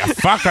in and you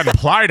fucking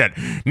played it.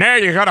 Now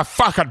you gotta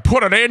fucking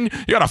put it in,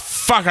 you gotta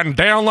fucking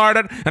download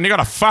it, and you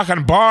gotta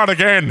fucking buy it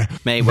again.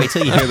 Mate, wait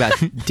till you hear about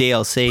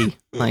DLC.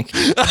 Like,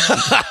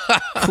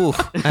 phew,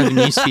 I have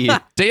news for you.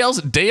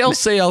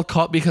 DLC I'll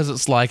cop because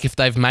it's like if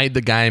they've made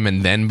the game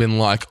and then been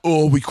like,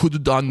 oh, we could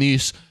have done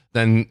this,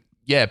 then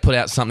yeah, put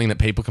out something that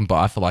people can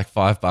buy for like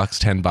 $5,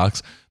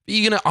 $10.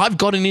 I've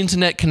got an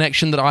internet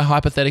connection that I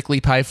hypothetically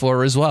pay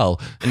for as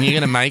well. And you're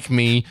going to make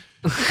me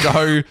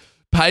go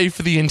pay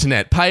for the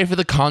internet, pay for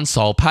the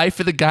console, pay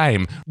for the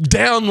game,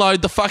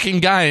 download the fucking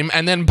game,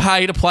 and then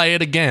pay to play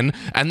it again.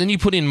 And then you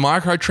put in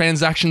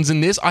microtransactions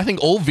in this. I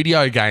think all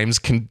video games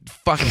can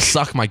fucking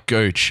suck my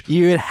gooch.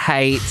 You would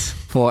hate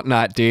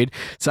Fortnite, dude.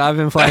 So I've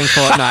been playing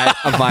Fortnite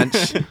a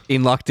bunch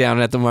in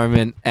lockdown at the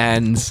moment.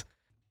 And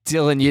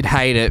Dylan, you'd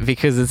hate it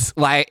because it's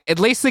like, at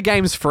least the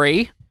game's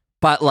free,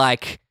 but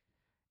like,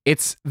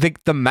 it's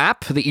the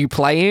map that you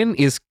play in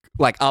is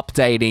like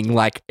updating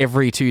like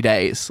every 2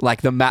 days.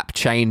 Like the map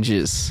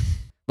changes.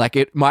 Like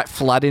it might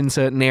flood in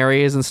certain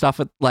areas and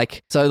stuff.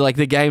 Like so, like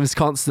the game's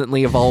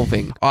constantly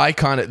evolving.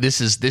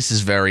 This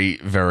is very,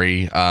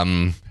 very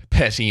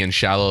petty and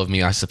shallow of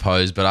me, I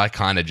suppose. But I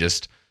kind of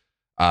just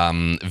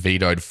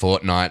vetoed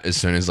Fortnite as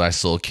soon as I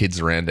saw kids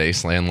around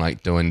Eastland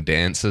like doing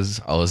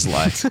dances. I was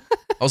like,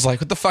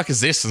 what the fuck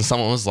is this? And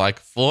someone was like,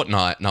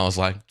 Fortnite. And I was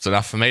like, it's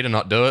enough for me to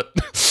not do it.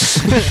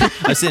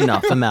 I said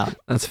enough, I'm out.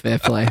 That's fair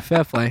play.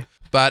 Fair play.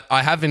 But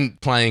I have been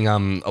playing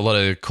a lot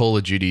of Call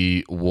of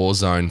Duty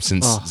Warzone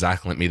since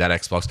Zach lent me that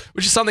Xbox,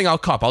 which is something I'll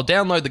cop. I'll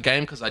download the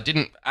game because I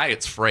didn't, A,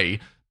 it's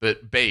free,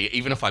 but B,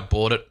 even if I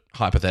bought it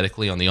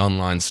hypothetically on the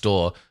online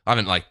store, I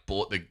haven't like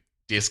bought the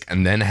disc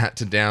and then had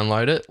to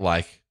download it.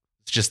 Like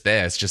it's just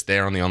there. It's just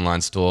there on the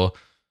online store.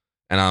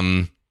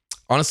 And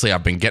honestly,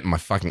 I've been getting my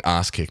fucking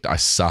ass kicked. I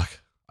suck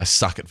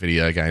at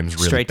video games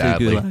really Straight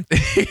badly. To the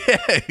gulag.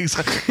 Yeah,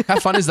 exactly. How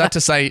fun is that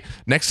to say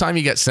next time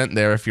you get sent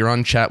there, if you're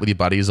on chat with your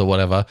buddies or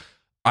whatever,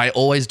 I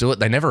always do it.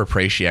 They never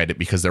appreciate it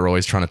because they're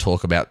always trying to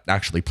talk about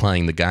actually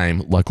playing the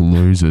game like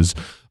losers.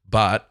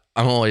 But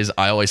I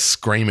always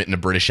scream it in a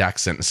British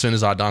accent. As soon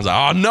as I done, I was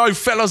like, oh no,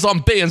 fellas, I'm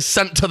being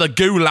sent to the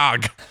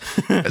gulag.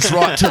 It's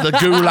right to the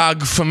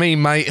gulag for me,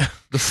 mate.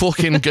 The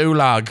fucking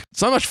gulag.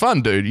 So much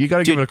fun, dude. You got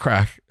to give it a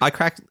crack. I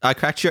cracked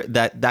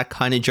that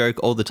kind of joke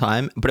all the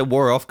time, but it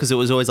wore off because it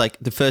was always like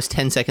the first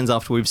 10 seconds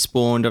after we've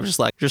spawned, I was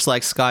just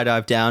like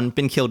skydive down,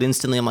 been killed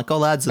instantly. I'm like, oh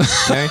lads, you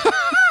know?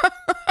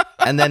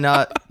 And then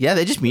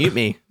they just mute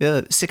me.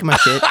 They're sick of my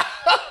shit.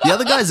 The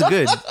other guys are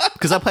good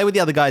because I play with the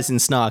other guys in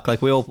Snark.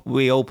 Like we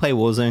all play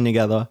Warzone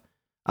together.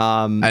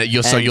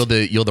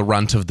 You're the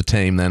runt of the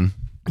team then.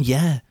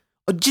 Yeah.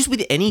 Just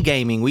with any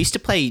gaming, we used to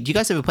play. Do you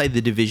guys ever play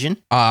The Division?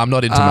 I'm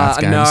not into Matt's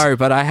games. No,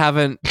 but I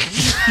haven't.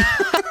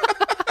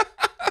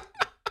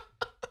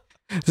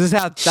 This is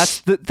how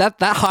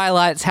that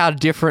highlights how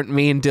different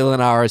me and Dylan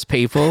are as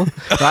people.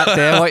 Right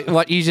there,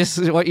 what you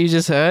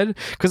just heard.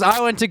 Because I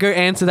went to go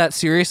answer that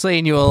seriously,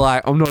 and you were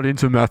like, "I'm not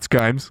into maths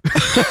games."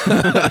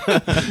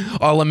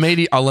 I'll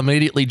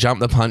immediately jump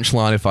the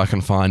punchline if I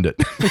can find it.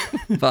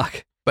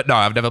 Fuck. But no,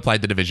 I've never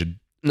played The Division.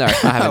 No, I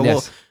haven't.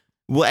 Yes.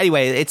 Well,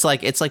 anyway, it's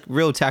like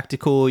real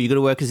tactical. You got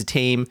to work as a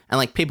team, and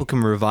like people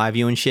can revive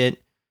you and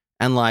shit.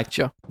 And like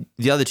Sure.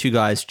 the other two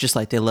guys, just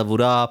like they leveled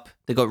up,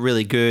 they got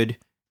really good.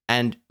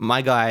 And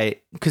my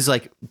guy, because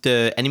like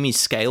the enemies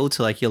scale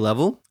to like your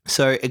level,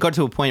 so it got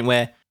to a point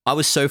where I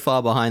was so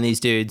far behind these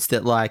dudes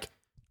that like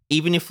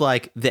even if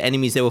like the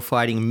enemies they were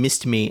fighting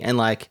missed me and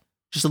like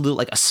just a little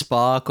like a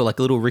spark or like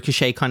a little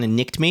ricochet kind of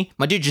nicked me,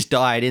 my dude just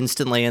died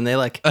instantly. And they're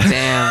like,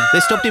 damn, they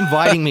stopped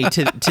inviting me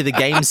to the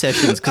game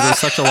sessions because they're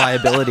such a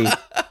liability.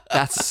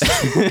 That's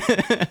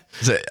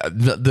So,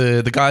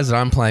 the guys that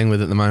I'm playing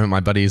with at the moment, my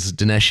buddies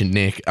Dinesh and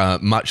Nick,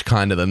 much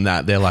kinder than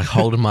that. They're like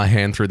holding my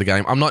hand through the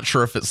game. I'm not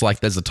sure if it's like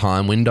there's a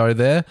time window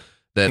there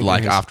that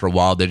like after a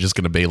while they're just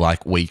going to be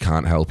like, we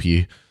can't help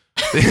you.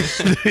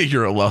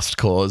 You're a lost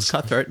cause.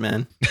 Cutthroat,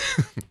 man.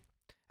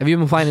 Have you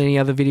been playing any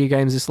other video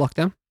games this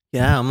lockdown?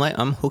 Yeah,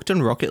 I'm hooked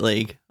on Rocket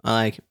League.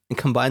 Like it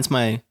combines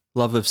my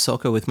love of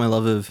soccer with my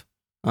love of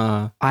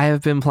I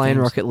have been playing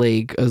games. Rocket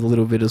League a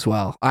little bit as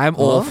well. I am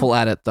awful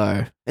at it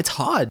though. It's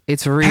hard.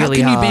 It's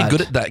really How can hard. you be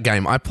good at that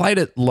game? I've played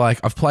it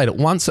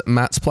once at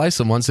Matt's place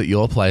and once at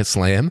your place,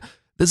 Slam.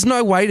 There's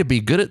no way to be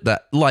good at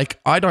that. Like,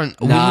 when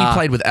we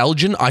played with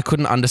Elgin, I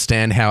couldn't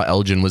understand how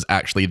Elgin was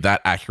actually that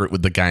accurate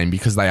with the game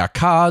because they are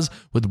cars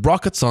with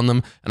rockets on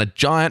them and a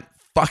giant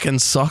fucking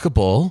soccer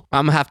ball.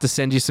 I'm gonna have to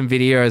send you some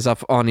videos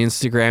up on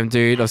Instagram,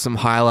 dude, of some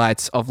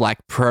highlights of like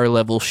pro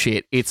level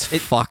shit. It's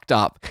fucked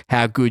up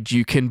how good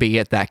you can be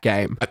at that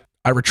game.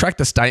 I retract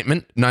the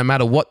statement. No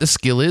matter what the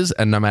skill is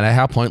and no matter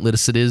how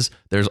pointless it is,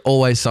 there's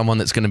always someone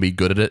that's going to be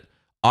good at it.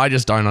 I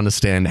just don't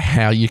understand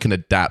how you can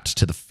adapt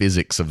to the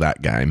physics of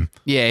that game.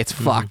 Yeah, it's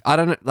fucked. I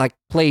don't know. Like,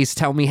 please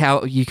tell me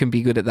how you can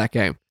be good at that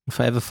game. If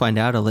I ever find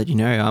out, I'll let you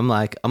know. I'm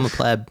a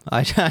pleb.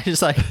 I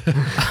just like,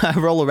 I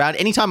roll around.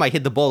 Anytime I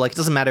hit the ball, like, it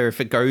doesn't matter if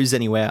it goes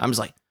anywhere. I'm just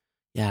like,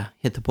 yeah,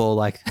 hit the ball.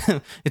 Like,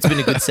 it's been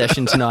a good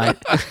session tonight.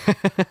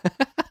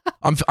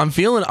 I'm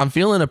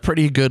feeling a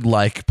pretty good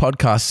like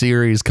podcast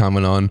series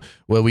coming on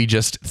where we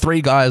just three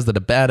guys that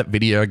are bad at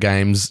video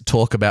games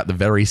talk about the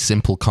very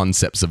simple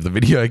concepts of the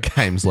video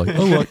games. Like, I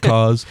like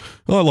cars,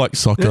 I like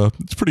soccer,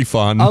 it's pretty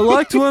fun. I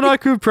liked when I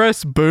could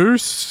press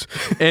boost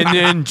and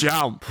then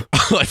jump.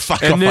 Like,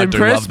 fuck And off, I then do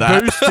press love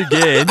that. boost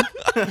again.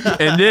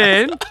 And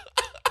then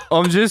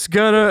I'm just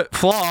gonna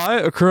fly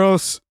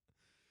across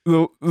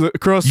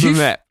the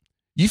map.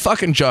 You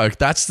fucking joke.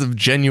 That's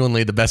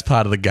genuinely the best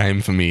part of the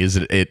game for me is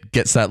it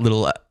gets that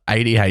little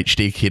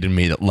ADHD kid in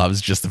me that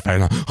loves just the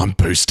fact that I'm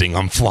boosting,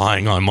 I'm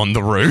flying, I'm on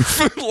the roof.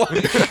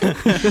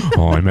 Like,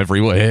 oh, I'm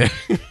everywhere.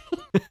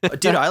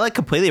 Dude, I like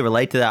completely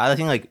relate to that. I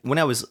think like when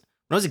I was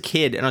a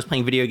kid and I was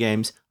playing video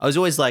games, I was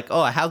always like,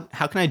 oh,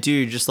 how can I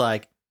do just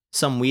like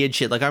some weird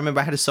shit? Like I remember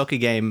I had a soccer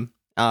game,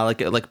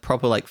 like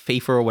proper like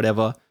FIFA or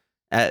whatever.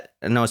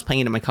 And I was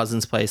playing it at my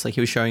cousin's place. Like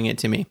he was showing it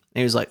to me. And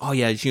he was like, oh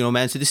yeah, you know,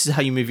 man, so this is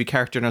how you move your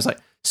character. And I was like,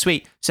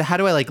 sweet. So how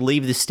do I like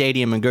leave the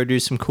stadium and go do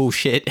some cool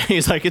shit? He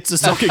was like, it's a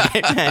soccer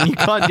game, man. You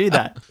can't do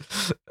that.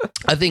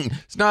 I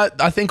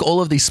think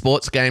all of these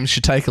sports games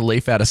should take a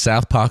leaf out of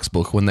South Park's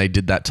book when they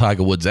did that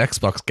Tiger Woods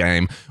Xbox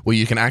game where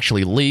you can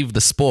actually leave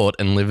the sport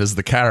and live as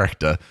the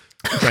character.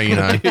 So, you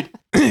know,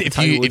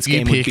 if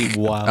you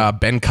pick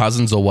Ben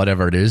Cousins or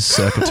whatever it is,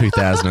 circa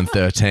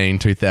 2013,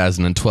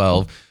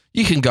 2012,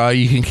 you can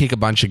kick a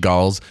bunch of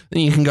goals, then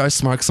you can go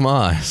smoke some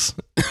ice.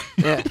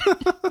 Yeah.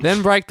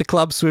 Then break the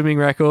club swimming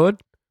record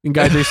and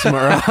go do some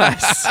more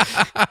ice.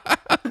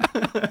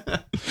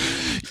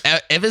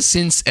 Ever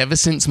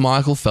since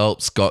Michael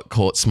Phelps got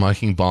caught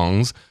smoking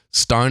bongs,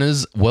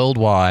 stoners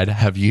worldwide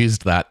have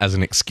used that as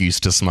an excuse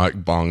to smoke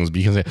bongs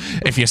because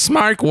if you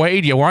smoke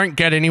weed, you won't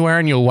get anywhere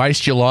and you'll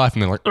waste your life.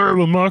 And they're like, oh,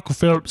 well, Michael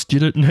Phelps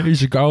did it and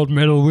he's a gold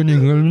medal winning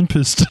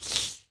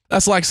Olympist.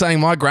 That's like saying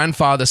my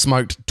grandfather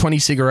smoked 20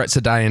 cigarettes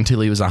a day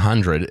until he was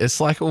 100. It's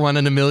like a 1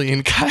 in a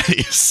million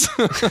case.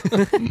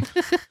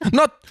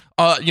 Not,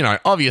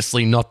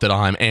 obviously not that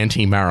I'm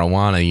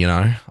anti-marijuana, you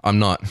know. I'm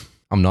not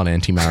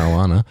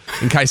anti-marijuana.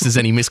 In case there's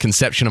any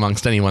misconception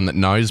amongst anyone that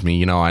knows me,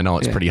 you know, I know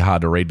it's pretty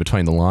hard to read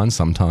between the lines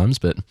sometimes,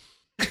 but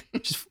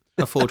Just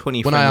a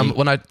 420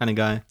 when I kind of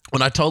guy.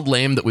 When I told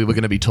Liam that we were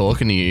going to be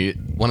talking to you,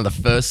 one of the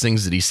first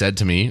things that he said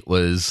to me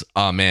was,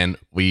 "Oh man,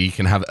 we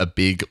can have a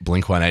big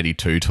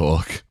Blink-182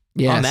 talk."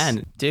 Yes. Oh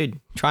man, dude,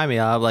 try me.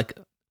 I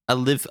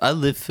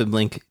live for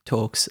Blink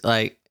talks.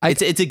 Like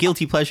it's a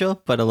guilty pleasure,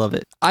 but I love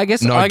it. I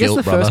guess No guilt,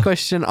 the brother. first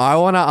question I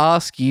want to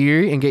ask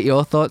you and get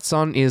your thoughts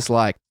on is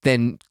like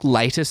then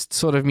latest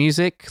sort of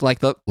music, like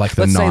the Like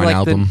let's the say, 9 like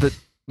album.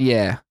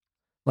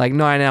 like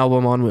 9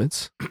 album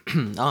onwards.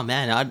 Oh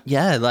man,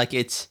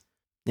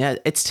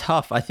 it's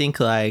tough. I think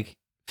like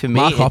for me,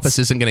 Mark it's- Hoppus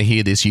isn't going to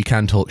hear this. You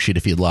can talk shit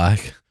if you'd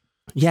like.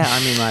 Yeah, I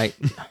mean, like,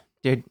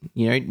 dude,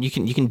 you know, you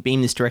can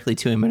beam this directly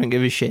to him. I don't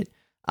give a shit.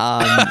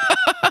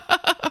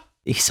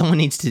 Someone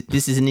needs to.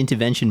 This is an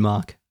intervention,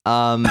 Mark.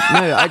 No,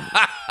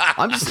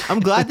 I'm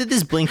glad that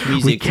there's Blink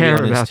music. We care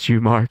to be honest. about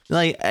you, Mark.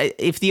 Like,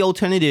 if the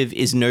alternative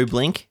is no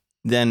Blink,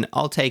 then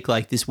I'll take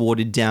like this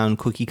watered down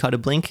cookie cutter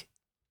Blink,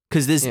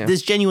 because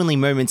there's genuinely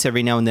moments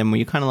every now and then where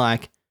you're kind of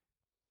like,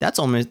 that's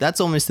almost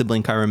the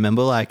Blink I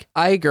remember. Like,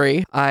 I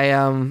agree.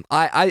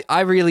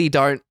 I really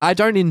don't. I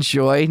don't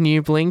enjoy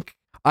New Blink.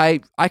 I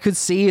could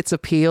see its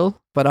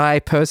appeal, but I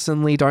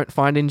personally don't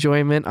find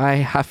enjoyment.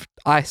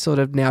 I sort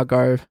of now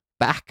go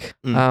back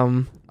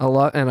a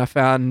lot, and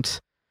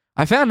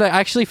I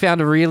actually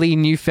found a really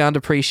newfound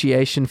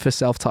appreciation for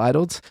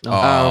Self-Titled.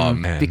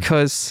 Man.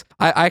 Because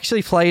I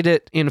actually played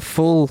it in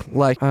full,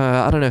 like,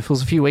 I don't know if it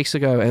was a few weeks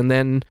ago, and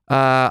then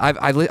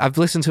I've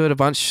listened to it a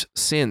bunch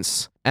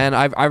since, and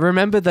I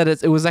remember that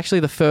it was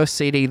actually the first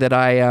CD that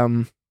I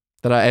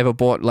ever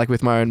bought, like,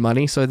 with my own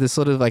money, so there's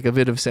sort of like a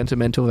bit of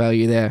sentimental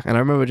value there, and I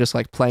remember just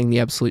like playing the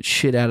absolute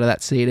shit out of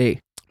that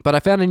CD. But I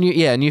found a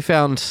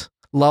newfound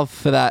love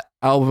for that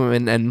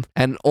album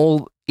and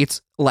all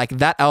it's like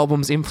that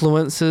album's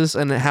influences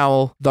and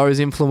how those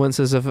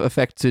influences have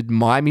affected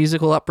my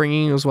musical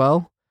upbringing as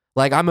well.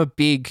 Like, I'm a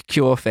big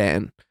Cure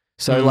fan.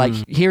 So like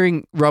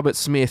hearing Robert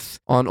Smith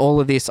on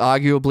all of this,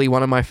 arguably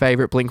one of my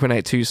favorite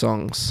Blink-182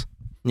 songs,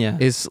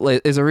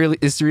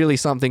 is really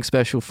something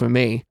special for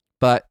me.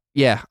 But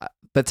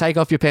Take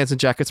Off Your Pants and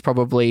Jacket's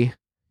probably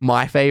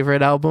my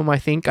favorite album. I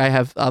think I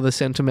have other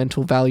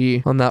sentimental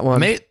value on that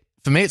one.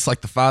 For me, it's like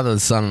the Father, the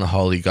Son, and the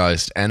Holy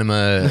Ghost.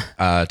 Enema,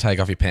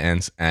 Take Off Your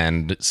Pants,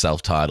 and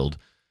Self-Titled.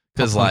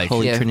 Because like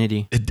Holy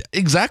Trinity.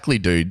 Exactly,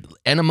 dude.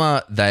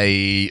 Enema,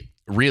 they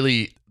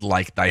really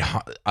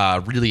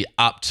really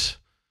upped.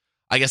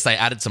 I guess they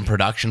added some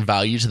production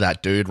value to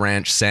that Dude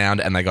Ranch sound,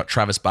 and they got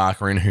Travis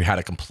Barker in, who had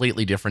a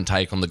completely different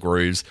take on the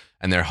grooves.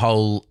 And their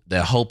whole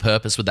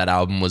purpose with that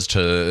album was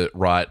to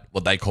write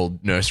what they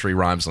called nursery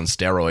rhymes on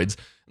steroids.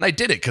 And they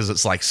did it because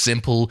it's like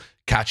simple,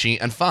 catchy,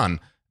 and fun,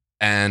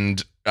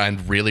 and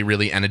really,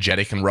 really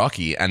energetic and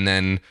rocky. And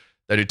then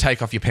they do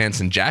Take Off Your Pants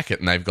and Jacket,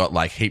 and they've got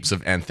like heaps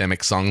of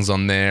anthemic songs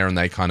on there, and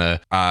they kind of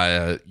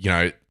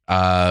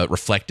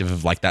reflective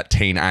of like that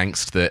teen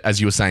angst that, as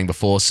you were saying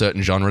before,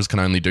 certain genres can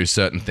only do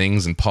certain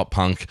things, and pop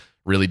punk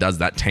really does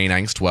that teen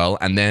angst well.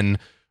 And then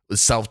with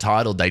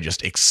Self-Titled, they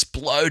just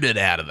exploded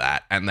out of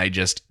that, and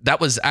that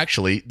was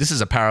actually, this is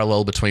a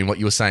parallel between what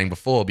you were saying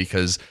before,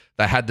 because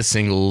they had the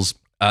singles.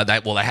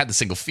 They had the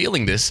single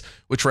Feeling This,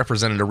 which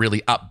represented a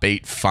really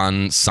upbeat,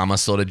 fun, summer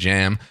sort of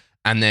jam.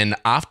 And then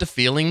after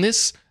Feeling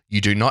This, you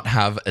do not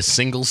have a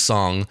single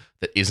song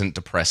that isn't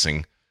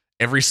depressing.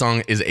 Every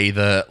song is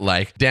either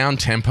like down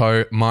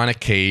tempo, minor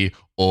key,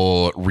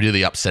 or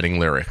really upsetting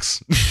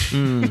lyrics.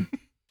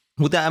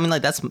 Well,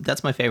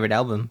 that's my favorite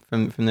album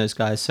from those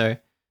guys. So,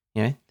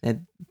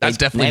 that's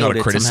definitely not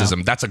a criticism.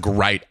 Somehow. That's a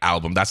great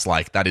album.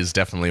 That is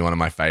definitely one of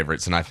my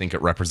favorites, and I think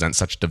it represents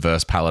such a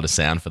diverse palette of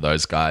sound for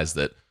those guys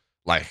that,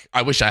 like,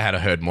 I wish I had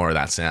heard more of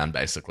that sound,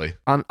 basically.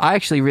 I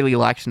actually really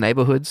liked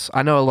Neighborhoods.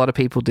 I know a lot of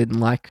people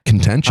didn't like.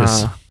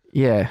 Contentious.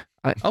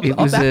 I'll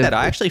back that.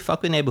 I actually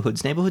fuck with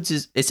Neighborhoods.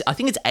 Neighborhoods I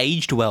think it's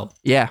aged well.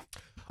 Yeah,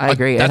 I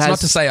agree. That's not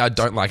to say I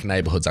don't like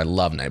Neighborhoods. I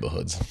love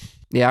Neighborhoods.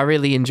 Yeah, I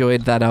really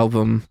enjoyed that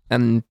album.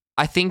 And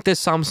I think there's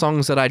some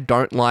songs that I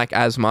don't like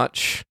as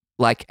much.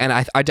 Like, and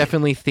I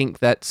definitely think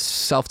that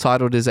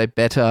Self-Titled is a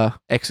better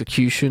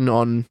execution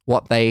on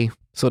what they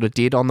sort of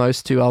did on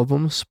those two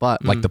albums,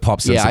 but like the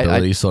pop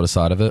sensibility sort of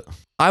side of it.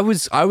 I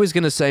was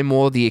going to say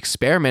more the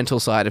experimental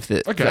side of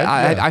it. Okay,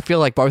 I feel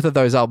like both of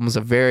those albums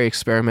are very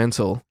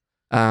experimental,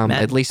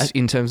 at least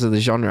in terms of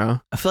the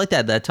genre. I feel like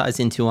that ties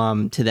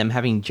into to them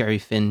having Jerry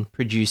Finn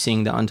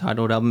producing the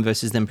Untitled album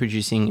versus them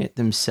producing it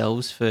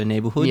themselves for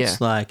Neighborhoods. Yeah.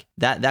 Like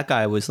that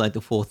guy was like the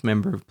fourth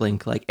member of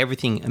Blink. Like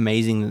everything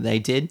amazing that they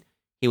did,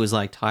 he was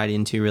like tied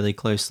into really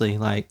closely.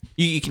 Like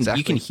you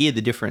can hear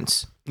the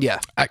difference. Yeah,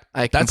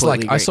 that's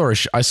like agree.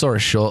 I saw a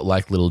short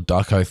like little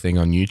doco thing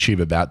on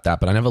YouTube about that,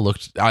 but I never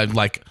looked. I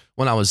like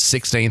when I was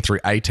 16 through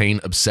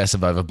 18,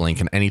 obsessive over Blink,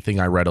 and anything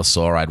I read or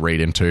saw, I'd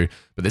read into.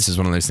 But this is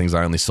one of those things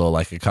I only saw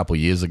like a couple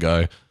years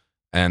ago,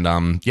 and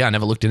I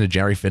never looked into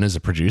Jerry Finn as a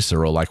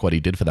producer or like what he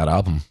did for that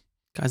album.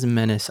 Guy's a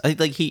menace. I think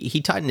like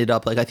he tightened it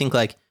up. Like I think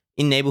like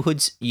in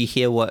Neighborhoods, you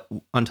hear what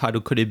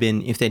Untitled could have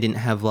been if they didn't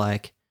have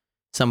like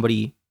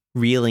somebody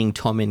reeling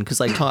Tom in, because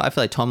like I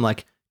feel like Tom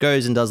like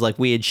goes and does like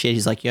weird shit.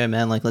 He's like, yo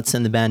man, like let's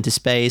send the band to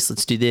space,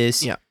 let's do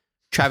this. Yeah.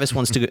 Travis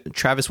wants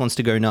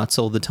to go nuts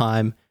all the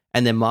time,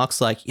 and then Mark's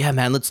like, yeah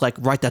man, let's like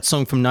write that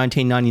song from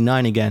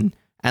 1999 again.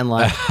 And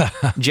like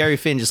Jerry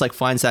Finn just like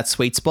finds that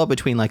sweet spot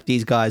between like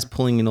these guys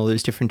pulling in all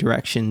those different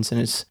directions, and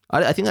it's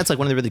I think that's like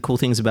one of the really cool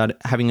things about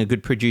having a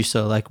good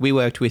producer. Like we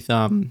worked with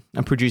a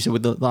producer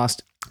with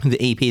the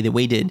EP that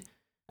we did.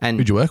 And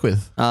who'd you work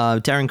with?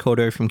 Darren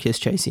Cordo from Kiss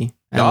Chasey.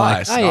 And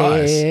nice,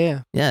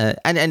 nice. Yeah.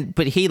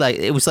 But he like,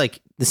 it was like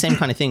the same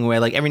kind of thing where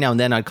like every now and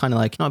then I'd kind of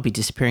like, not be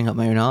disappearing up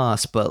my own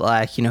ass, but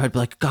like, I'd be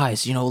like,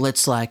 guys,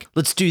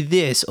 let's do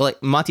this. Or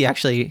like Marty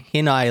actually, he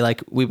and I,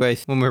 like we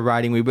both, when we're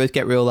writing, we both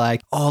get real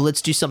like, oh,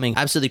 let's do something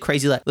absolutely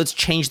crazy. Like let's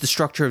change the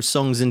structure of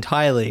songs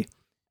entirely.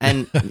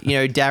 And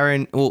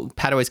Darren,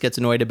 Pat always gets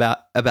annoyed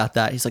about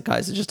that. He's like,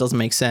 guys, it just doesn't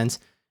make sense.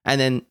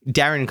 And then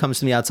Darren comes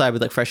from the outside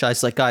with like fresh eyes.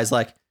 He's like, guys,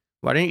 like,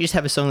 why don't you just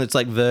have a song that's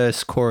like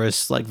verse,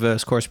 chorus,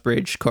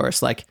 bridge,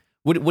 chorus? Like,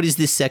 what is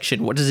this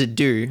section? What does it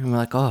do? And we're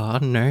like, oh, I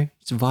don't know.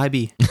 It's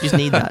vibey. You just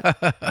need that.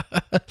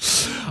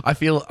 I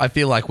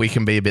feel like we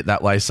can be a bit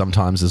that way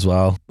sometimes as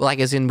well. Like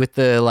as in with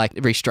the like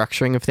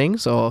restructuring of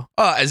things, or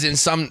as in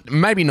some,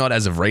 maybe not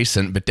as of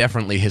recent, but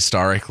definitely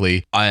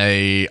historically,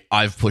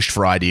 I've pushed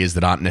for ideas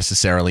that aren't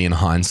necessarily in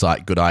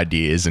hindsight good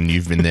ideas, and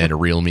you've been there to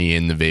reel me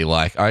in to be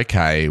like,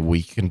 okay,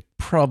 we can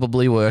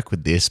probably work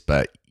with this,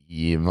 but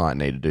you might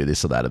need to do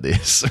this or that or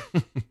this.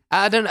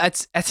 I don't know.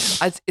 It's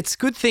a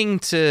good thing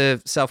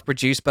to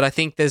self-produce, but I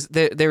think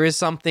there is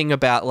something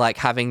about like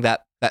having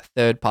that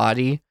third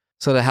party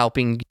sort of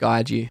helping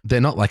guide you.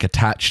 They're not like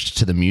attached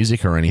to the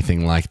music or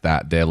anything like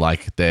that.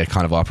 They're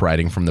kind of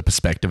operating from the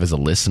perspective as a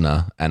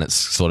listener, and it's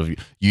sort of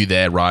you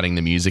there writing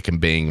the music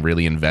and being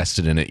really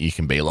invested in it. You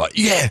can be like,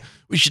 yeah,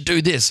 we should do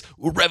this.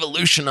 We'll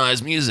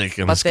revolutionize music.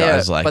 And this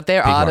guy's like, but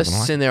they're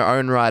artists in their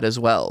own right as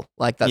well.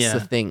 Like that's the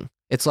thing.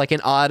 It's like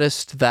an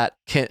artist that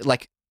can,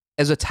 like,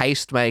 as a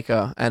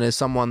tastemaker and as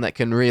someone that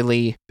can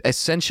really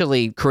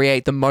essentially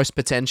create the most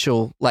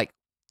potential, like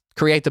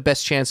create the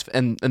best chance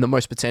and the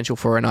most potential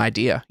for an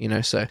idea,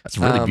 so. That's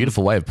a really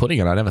beautiful way of putting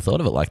it. I never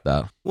thought of it like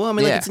that. Well, I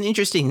mean, like, it's an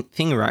interesting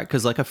thing, right?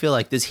 Because like I feel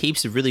like there's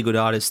heaps of really good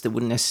artists that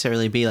wouldn't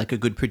necessarily be like a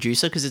good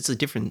producer because it's a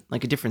different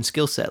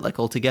skill set, like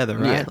altogether,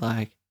 right? Yeah.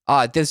 Like,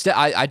 I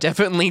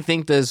definitely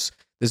think there's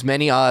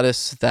many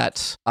artists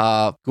that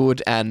are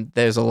good and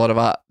there's a lot of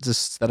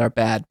artists that are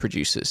bad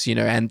producers,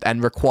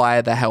 and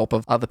require the help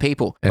of other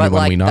people. Anyone but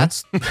like we know?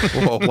 that's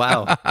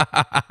wow.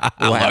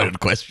 Loaded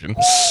question.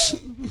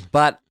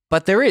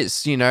 But there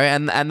is,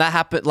 and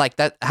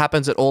that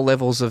happens at all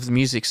levels of the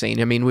music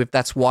scene. I mean,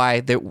 that's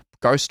why the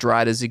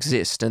ghostwriters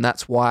exist, and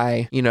that's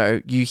why,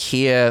 you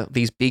hear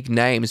these big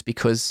names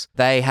because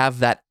they have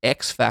that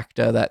X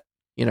factor that,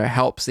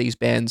 helps these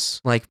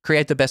bands like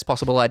create the best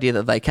possible idea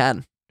that they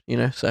can,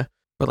 so.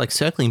 But like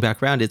circling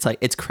back around, it's like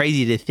it's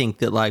crazy to think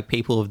that like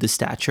people of the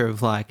stature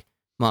of like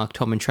Mark,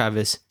 Tom, and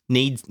Travis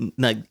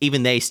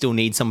even they still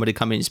need someone to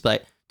come in and just be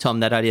like, Tom,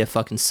 that idea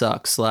fucking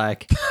sucks.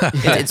 Like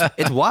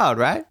it's wild,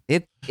 right?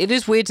 It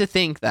is weird to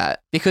think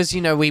that because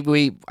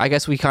we I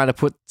guess we kind of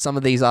put some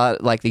of these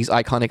these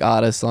iconic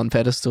artists on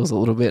pedestals a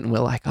little bit, and we're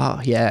like,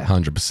 oh yeah,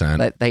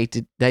 100%.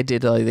 They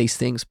did all these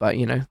things, but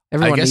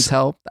everyone needs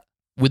help.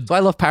 So I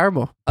love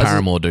Paramore.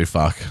 Paramore do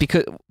fuck.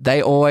 Because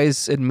they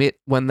always admit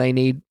when they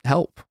need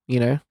help,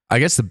 I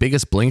guess the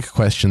biggest Blink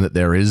question that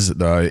there is,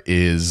 though,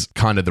 is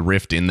kind of the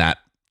rift in that,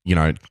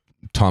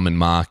 Tom and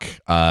Mark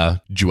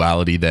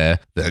duality there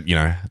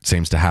that,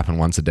 seems to happen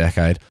once a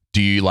decade.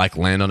 Do you like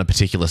land on a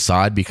particular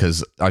side?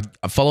 Because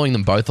following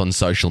them both on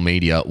social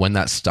media, when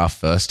that stuff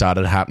first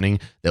started happening,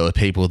 there were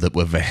people that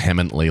were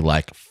vehemently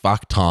like,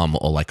 fuck Tom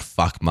or like,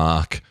 fuck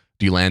Mark.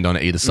 Do you land on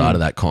either side of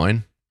that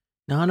coin?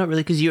 No, not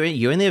really, because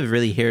you only ever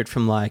really hear it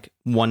from like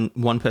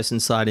one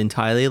person's side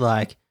entirely.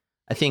 Like,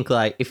 I think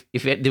like if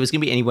there was gonna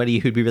be anybody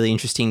who'd be really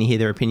interesting to hear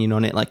their opinion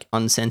on it, like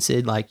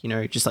uncensored, like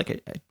just like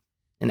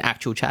an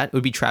actual chat, it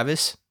would be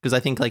Travis, because I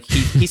think like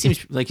he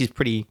seems like he's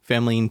pretty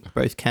firmly in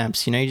both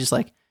camps. Just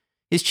like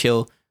he's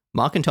chill.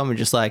 Mark and Tom are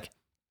just like,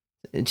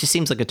 it just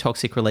seems like a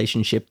toxic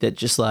relationship that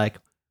just like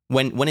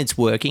when it's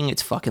working,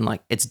 it's fucking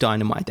like it's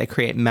dynamite. They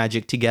create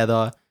magic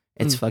together.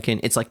 It's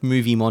it's like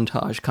movie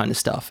montage kind of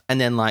stuff. And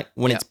then like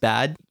when it's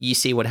bad, you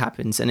see what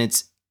happens. And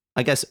it's,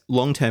 I guess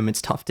long term,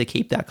 it's tough to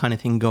keep that kind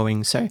of thing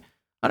going. So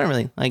I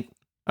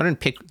don't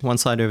pick one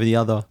side over the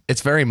other.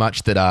 It's very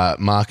much that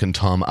Mark and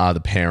Tom are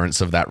the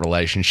parents of that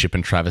relationship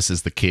and Travis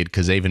is the kid.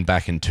 Because even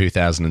back in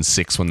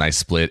 2006 when they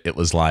split, it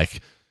was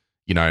like,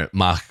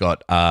 Mark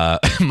got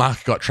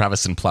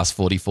Travis in Plus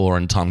 44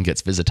 and Tom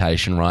gets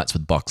visitation rights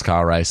with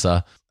Boxcar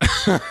Racer.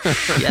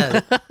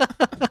 Yeah.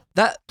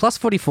 That Plus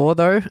 44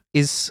 though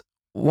is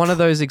one of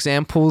those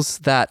examples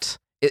that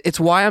it's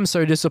why I'm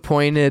so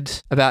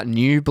disappointed about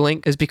new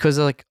Blink, is because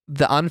like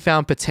the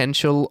unfound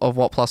potential of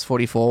what Plus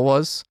 44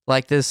 was.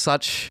 Like there's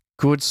such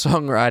good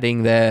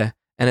songwriting there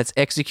and it's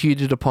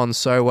executed upon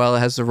so well.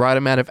 It has the right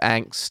amount of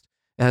angst.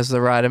 It has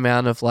the right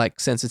amount of like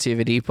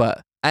sensitivity,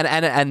 but and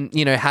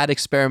had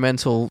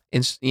experimental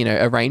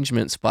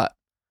arrangements, but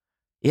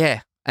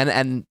yeah.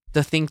 And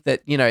to think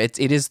that, it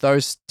is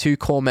those two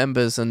core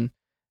members, and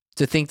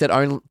to think that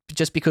only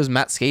just because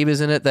Matt Skiba's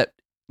in it that,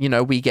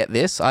 we get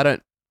this, I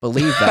don't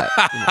believe that.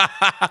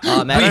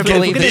 Man,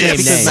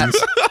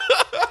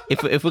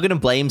 if we're gonna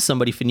blame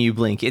somebody for new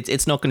Blink,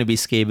 it's not gonna be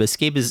Skiba.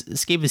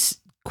 Skiba's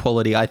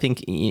quality. I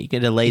think you're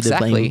gonna lay the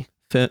blame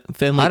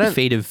firmly at the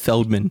feet of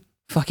Feldman.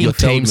 Fucking your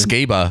Feldman.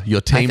 Team Skiba.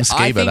 Your Team Skiba.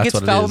 I think that's it's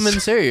what Feldman it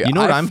is. too. You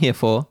know what I'm here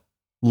for?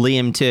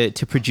 Liam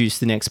to produce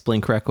the next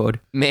Blink record.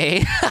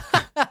 Me.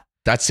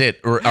 That's it.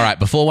 All right.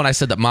 Before, when I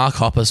said that Mark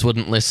Hoppus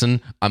wouldn't listen,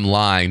 I'm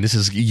lying. This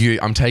is you.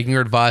 I'm taking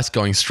your advice,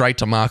 going straight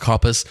to Mark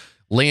Hoppus.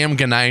 Liam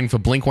Ganane for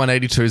Blink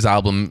 182's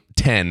album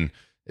 10.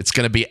 It's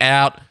going to be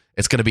out.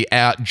 It's going to be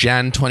out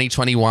Jan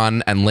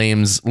 2021, and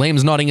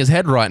Liam's nodding his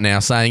head right now,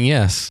 saying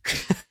yes.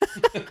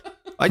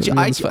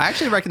 I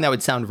actually reckon that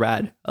would sound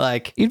rad.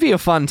 Like, It'd be a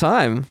fun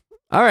time.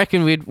 I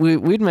reckon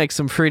we'd make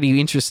some pretty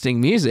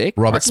interesting music.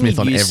 Robert Smith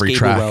on every Skiba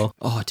track. well.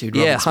 Oh, dude,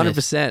 Yeah, Robert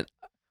Smith. 100%.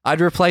 I'd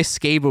replace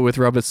Skiba with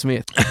Robert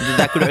Smith.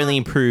 That could only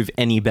improve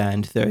any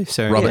band, though.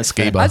 So Robert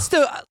yeah,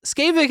 Skiba.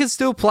 Skiba can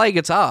still play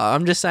guitar.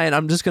 I'm just saying,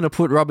 I'm just going to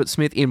put Robert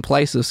Smith in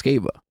place of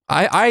Skiba.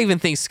 I even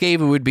think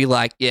Skiba would be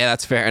like, yeah,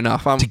 that's fair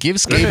enough. To give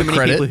I don't know Skiba many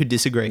credit, people who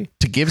disagree.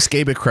 to give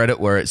Skiba credit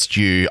where it's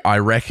due, I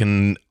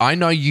reckon. I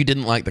know you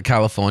didn't like the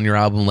California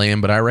album,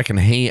 Liam, but I reckon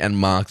he and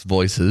Mark's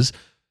voices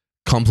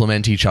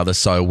complement each other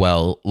so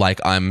well. Like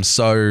I'm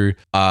so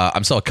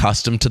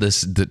accustomed to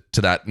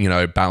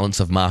that balance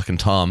of Mark and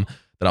Tom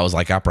that I was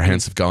like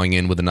apprehensive going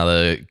in with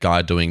another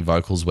guy doing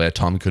vocals where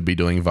Tom could be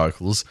doing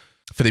vocals.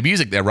 For the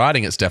music they're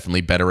writing, it's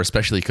definitely better,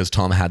 especially because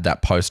Tom had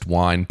that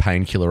post-wine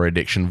painkiller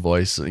addiction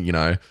voice.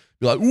 You're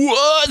like,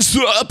 what's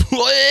the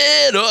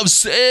plan of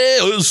saying?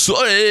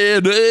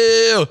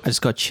 I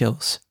just got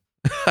chills.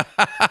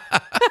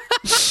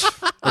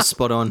 That's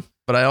spot on.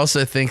 But I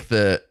also think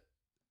that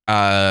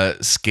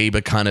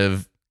Skiba kind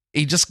of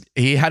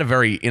he had a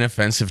very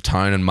inoffensive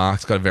tone, and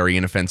Mark's got a very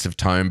inoffensive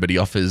tone, but he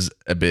offers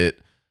a bit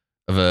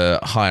of a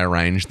higher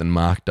range than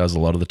Mark does a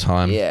lot of the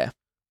time. Yeah,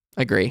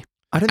 I agree.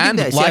 I don't think And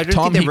that. like I don't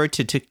Tom, think they wrote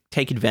to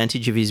take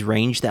advantage of his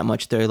range that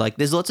much, though. Like,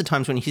 there's lots of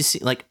times when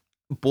he's like,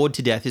 "Bored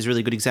to Death" is a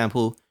really good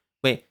example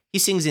where he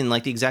sings in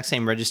like the exact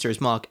same register as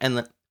Mark,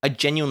 and I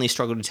genuinely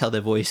struggle to tell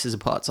their voices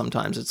apart.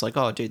 Sometimes it's like,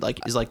 oh, dude,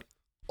 like is like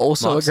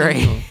Also Mark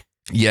agree. singing, or-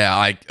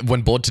 Yeah,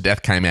 when Bored to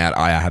Death came out,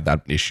 I had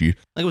that issue.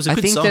 Like it was a I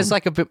good think song. there's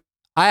like a bit.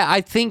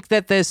 I think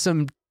that there's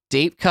some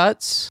deep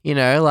cuts.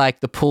 Like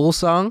the pool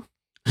song.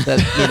 That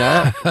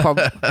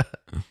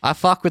I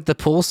fuck with the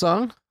pool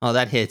song. Oh,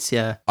 that hits,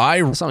 yeah.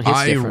 The song hits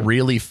I different.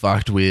 really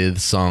fucked with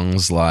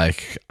songs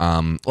like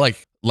the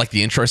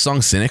intro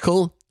song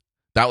 "Cynical."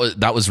 That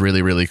was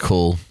really, really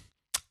cool.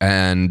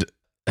 And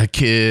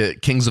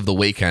Kings of the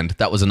Weekend,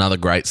 that was another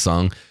great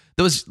song.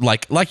 There was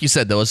like you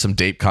said, there was some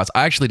deep cuts.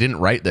 I actually didn't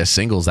rate their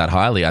singles that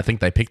highly. I think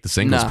they picked the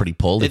singles Nah. pretty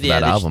poorly for that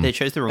they, album. They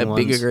chose the wrong A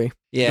ones. big agree.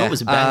 You Yeah. know what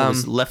was bad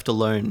was Left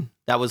Alone.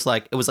 That was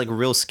like, it was like a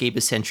real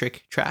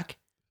Skiba-centric track.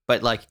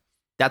 But like,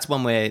 that's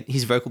one where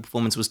his vocal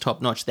performance was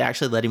top notch. They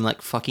actually let him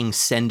like fucking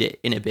send it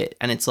in a bit.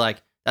 And it's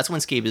like, that's when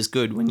Skiba's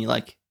good, when you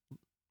like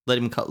let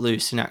him cut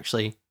loose and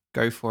actually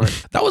go for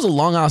it. That was a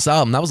long ass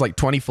album. That was like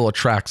 24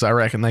 tracks. I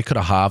reckon they could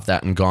have halved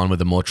that and gone with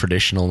a more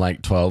traditional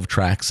like 12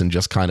 tracks and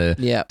just kind of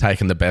Yeah.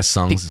 taken the best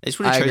songs. They just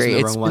would have I chosen agree. the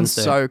It's wrong been ones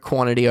though. so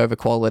quantity over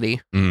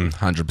quality.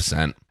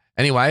 100%.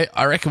 Anyway,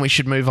 I reckon we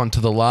should move on to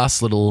the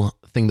last little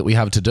thing that we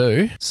have to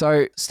do.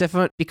 So,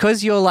 Stefan,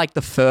 because you're like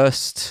the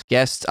first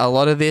guest, a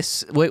lot of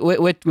this we're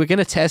going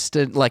to test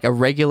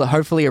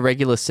hopefully a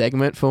regular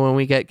segment for when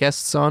we get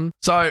guests on.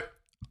 So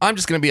I'm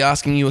just going to be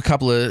asking you a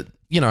couple of,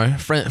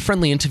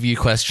 friendly interview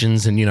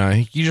questions, and, you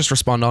just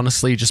respond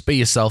honestly. Just be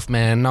yourself,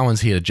 man. No one's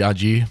here to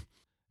judge you.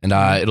 And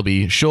it'll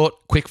be short,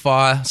 quick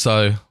fire.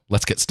 So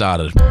let's get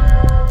started.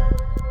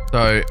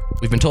 So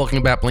we've been talking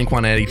about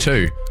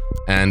Blink-182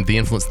 and the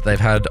influence that they've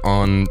had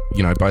on,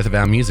 both of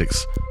our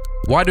musics.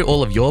 Why do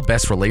all of your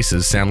best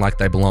releases sound like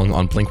they belong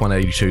on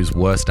Blink-182's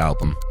worst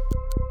album?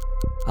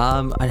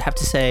 I'd have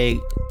to say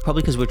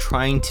probably because we're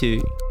trying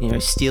to,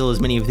 steal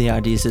as many of the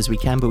ideas as we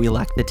can, but we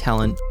lack the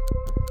talent.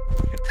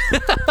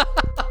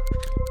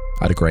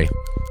 I'd agree.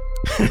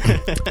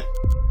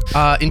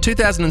 In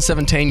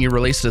 2017, you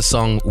released a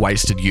song,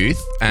 Wasted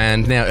Youth,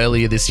 and now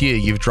earlier this year,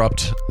 you've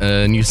dropped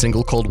a new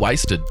single called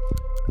Wasted.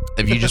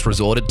 Have you just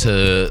resorted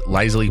to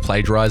lazily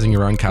plagiarizing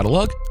your own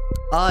catalogue?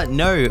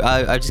 No,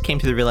 I just came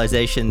to the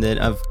realization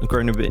that I've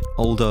grown a bit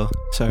older,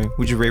 so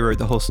we just rewrote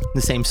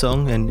the same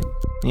song, and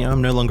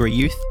I'm no longer a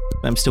youth.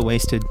 I'm still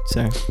wasted,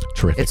 so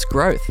Terrific. It's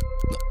growth.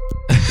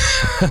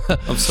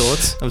 of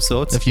sorts.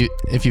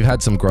 If you've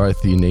had some growth,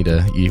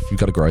 if you've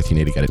got a growth, you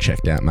need to get it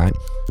checked out, mate.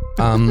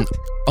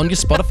 On your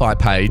Spotify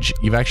page,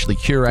 you've actually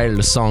curated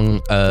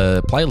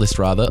a playlist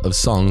rather, of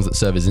songs that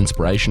serve as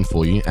inspiration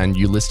for you, and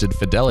you listed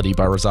Fidelity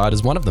by Reside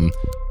as one of them.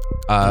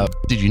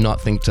 Did you not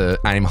think to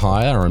aim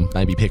higher and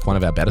maybe pick one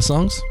of our better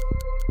songs?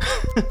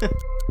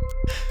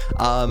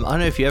 I don't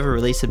know if you ever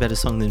release a better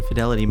song than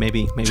Fidelity.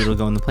 Maybe it'll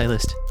go on the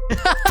playlist.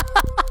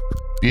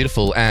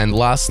 Beautiful. And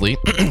lastly,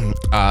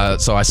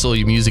 so I saw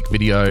your music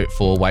video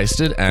for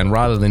Wasted, and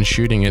rather than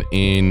shooting it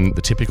in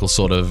the typical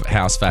sort of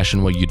house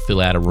fashion where you'd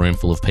fill out a room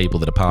full of people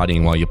that are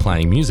partying while you're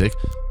playing music,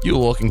 you were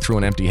walking through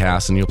an empty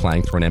house and you were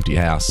playing through an empty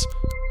house.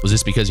 Was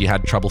this because you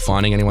had trouble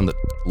finding anyone that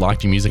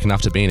liked your music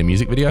enough to be in a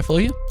music video for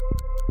you?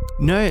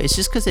 No, it's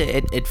just because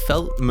it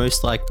felt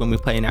most like when we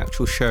play an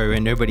actual show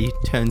and nobody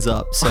turns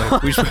up. So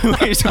we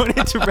just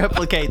wanted to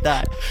replicate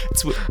that.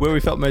 It's where we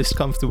felt most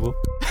comfortable.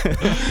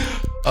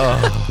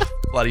 Oh,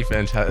 bloody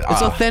fantastic.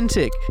 It's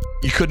authentic.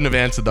 You couldn't have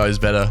answered those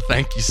better.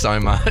 Thank you so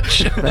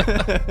much.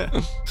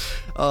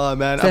 Oh,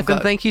 man. Stefan,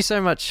 thank you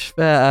so much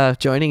for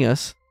joining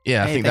us.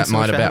 Yeah, I Hey, think thanks that so might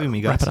much for about having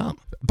me, wrap guys. it up.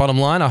 Bottom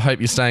line, I hope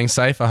you're staying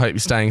safe. I hope you're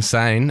staying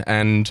sane.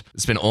 And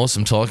it's been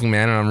awesome talking,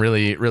 man. And I'm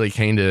really, really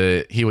keen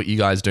to hear what you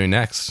guys do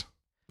next.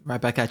 Right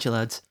back at you,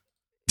 lads.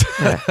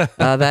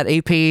 That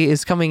EP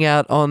is coming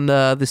out on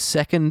the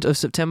 2nd of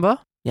September.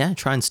 Yeah,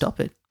 try and stop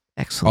it.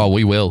 Excellent. Oh,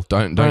 we will.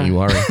 Don't you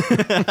worry.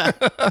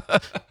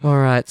 All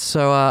right.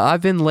 So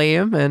I've been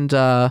Liam, and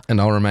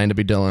I'll remain to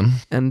be Dylan.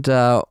 And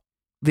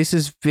this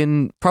has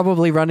been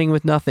probably running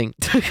with nothing.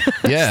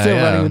 Yeah, Still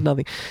running with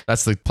nothing.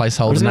 That's the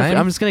placeholder name.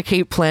 I'm just going to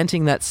keep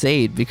planting that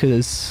seed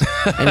because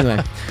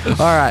anyway.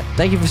 All right.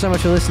 Thank you so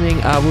much for listening.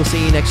 We'll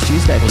see you next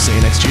Tuesday. We'll see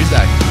you next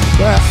Tuesday.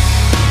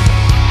 Yeah.